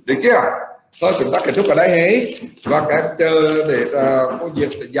 Được chưa? Thôi chúng ta kết thúc ở đây ấy. Và các em chờ để cô Diệp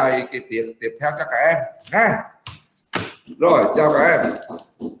sẽ dạy cái tiết tiếp theo cho các em nha. Rồi chào các em.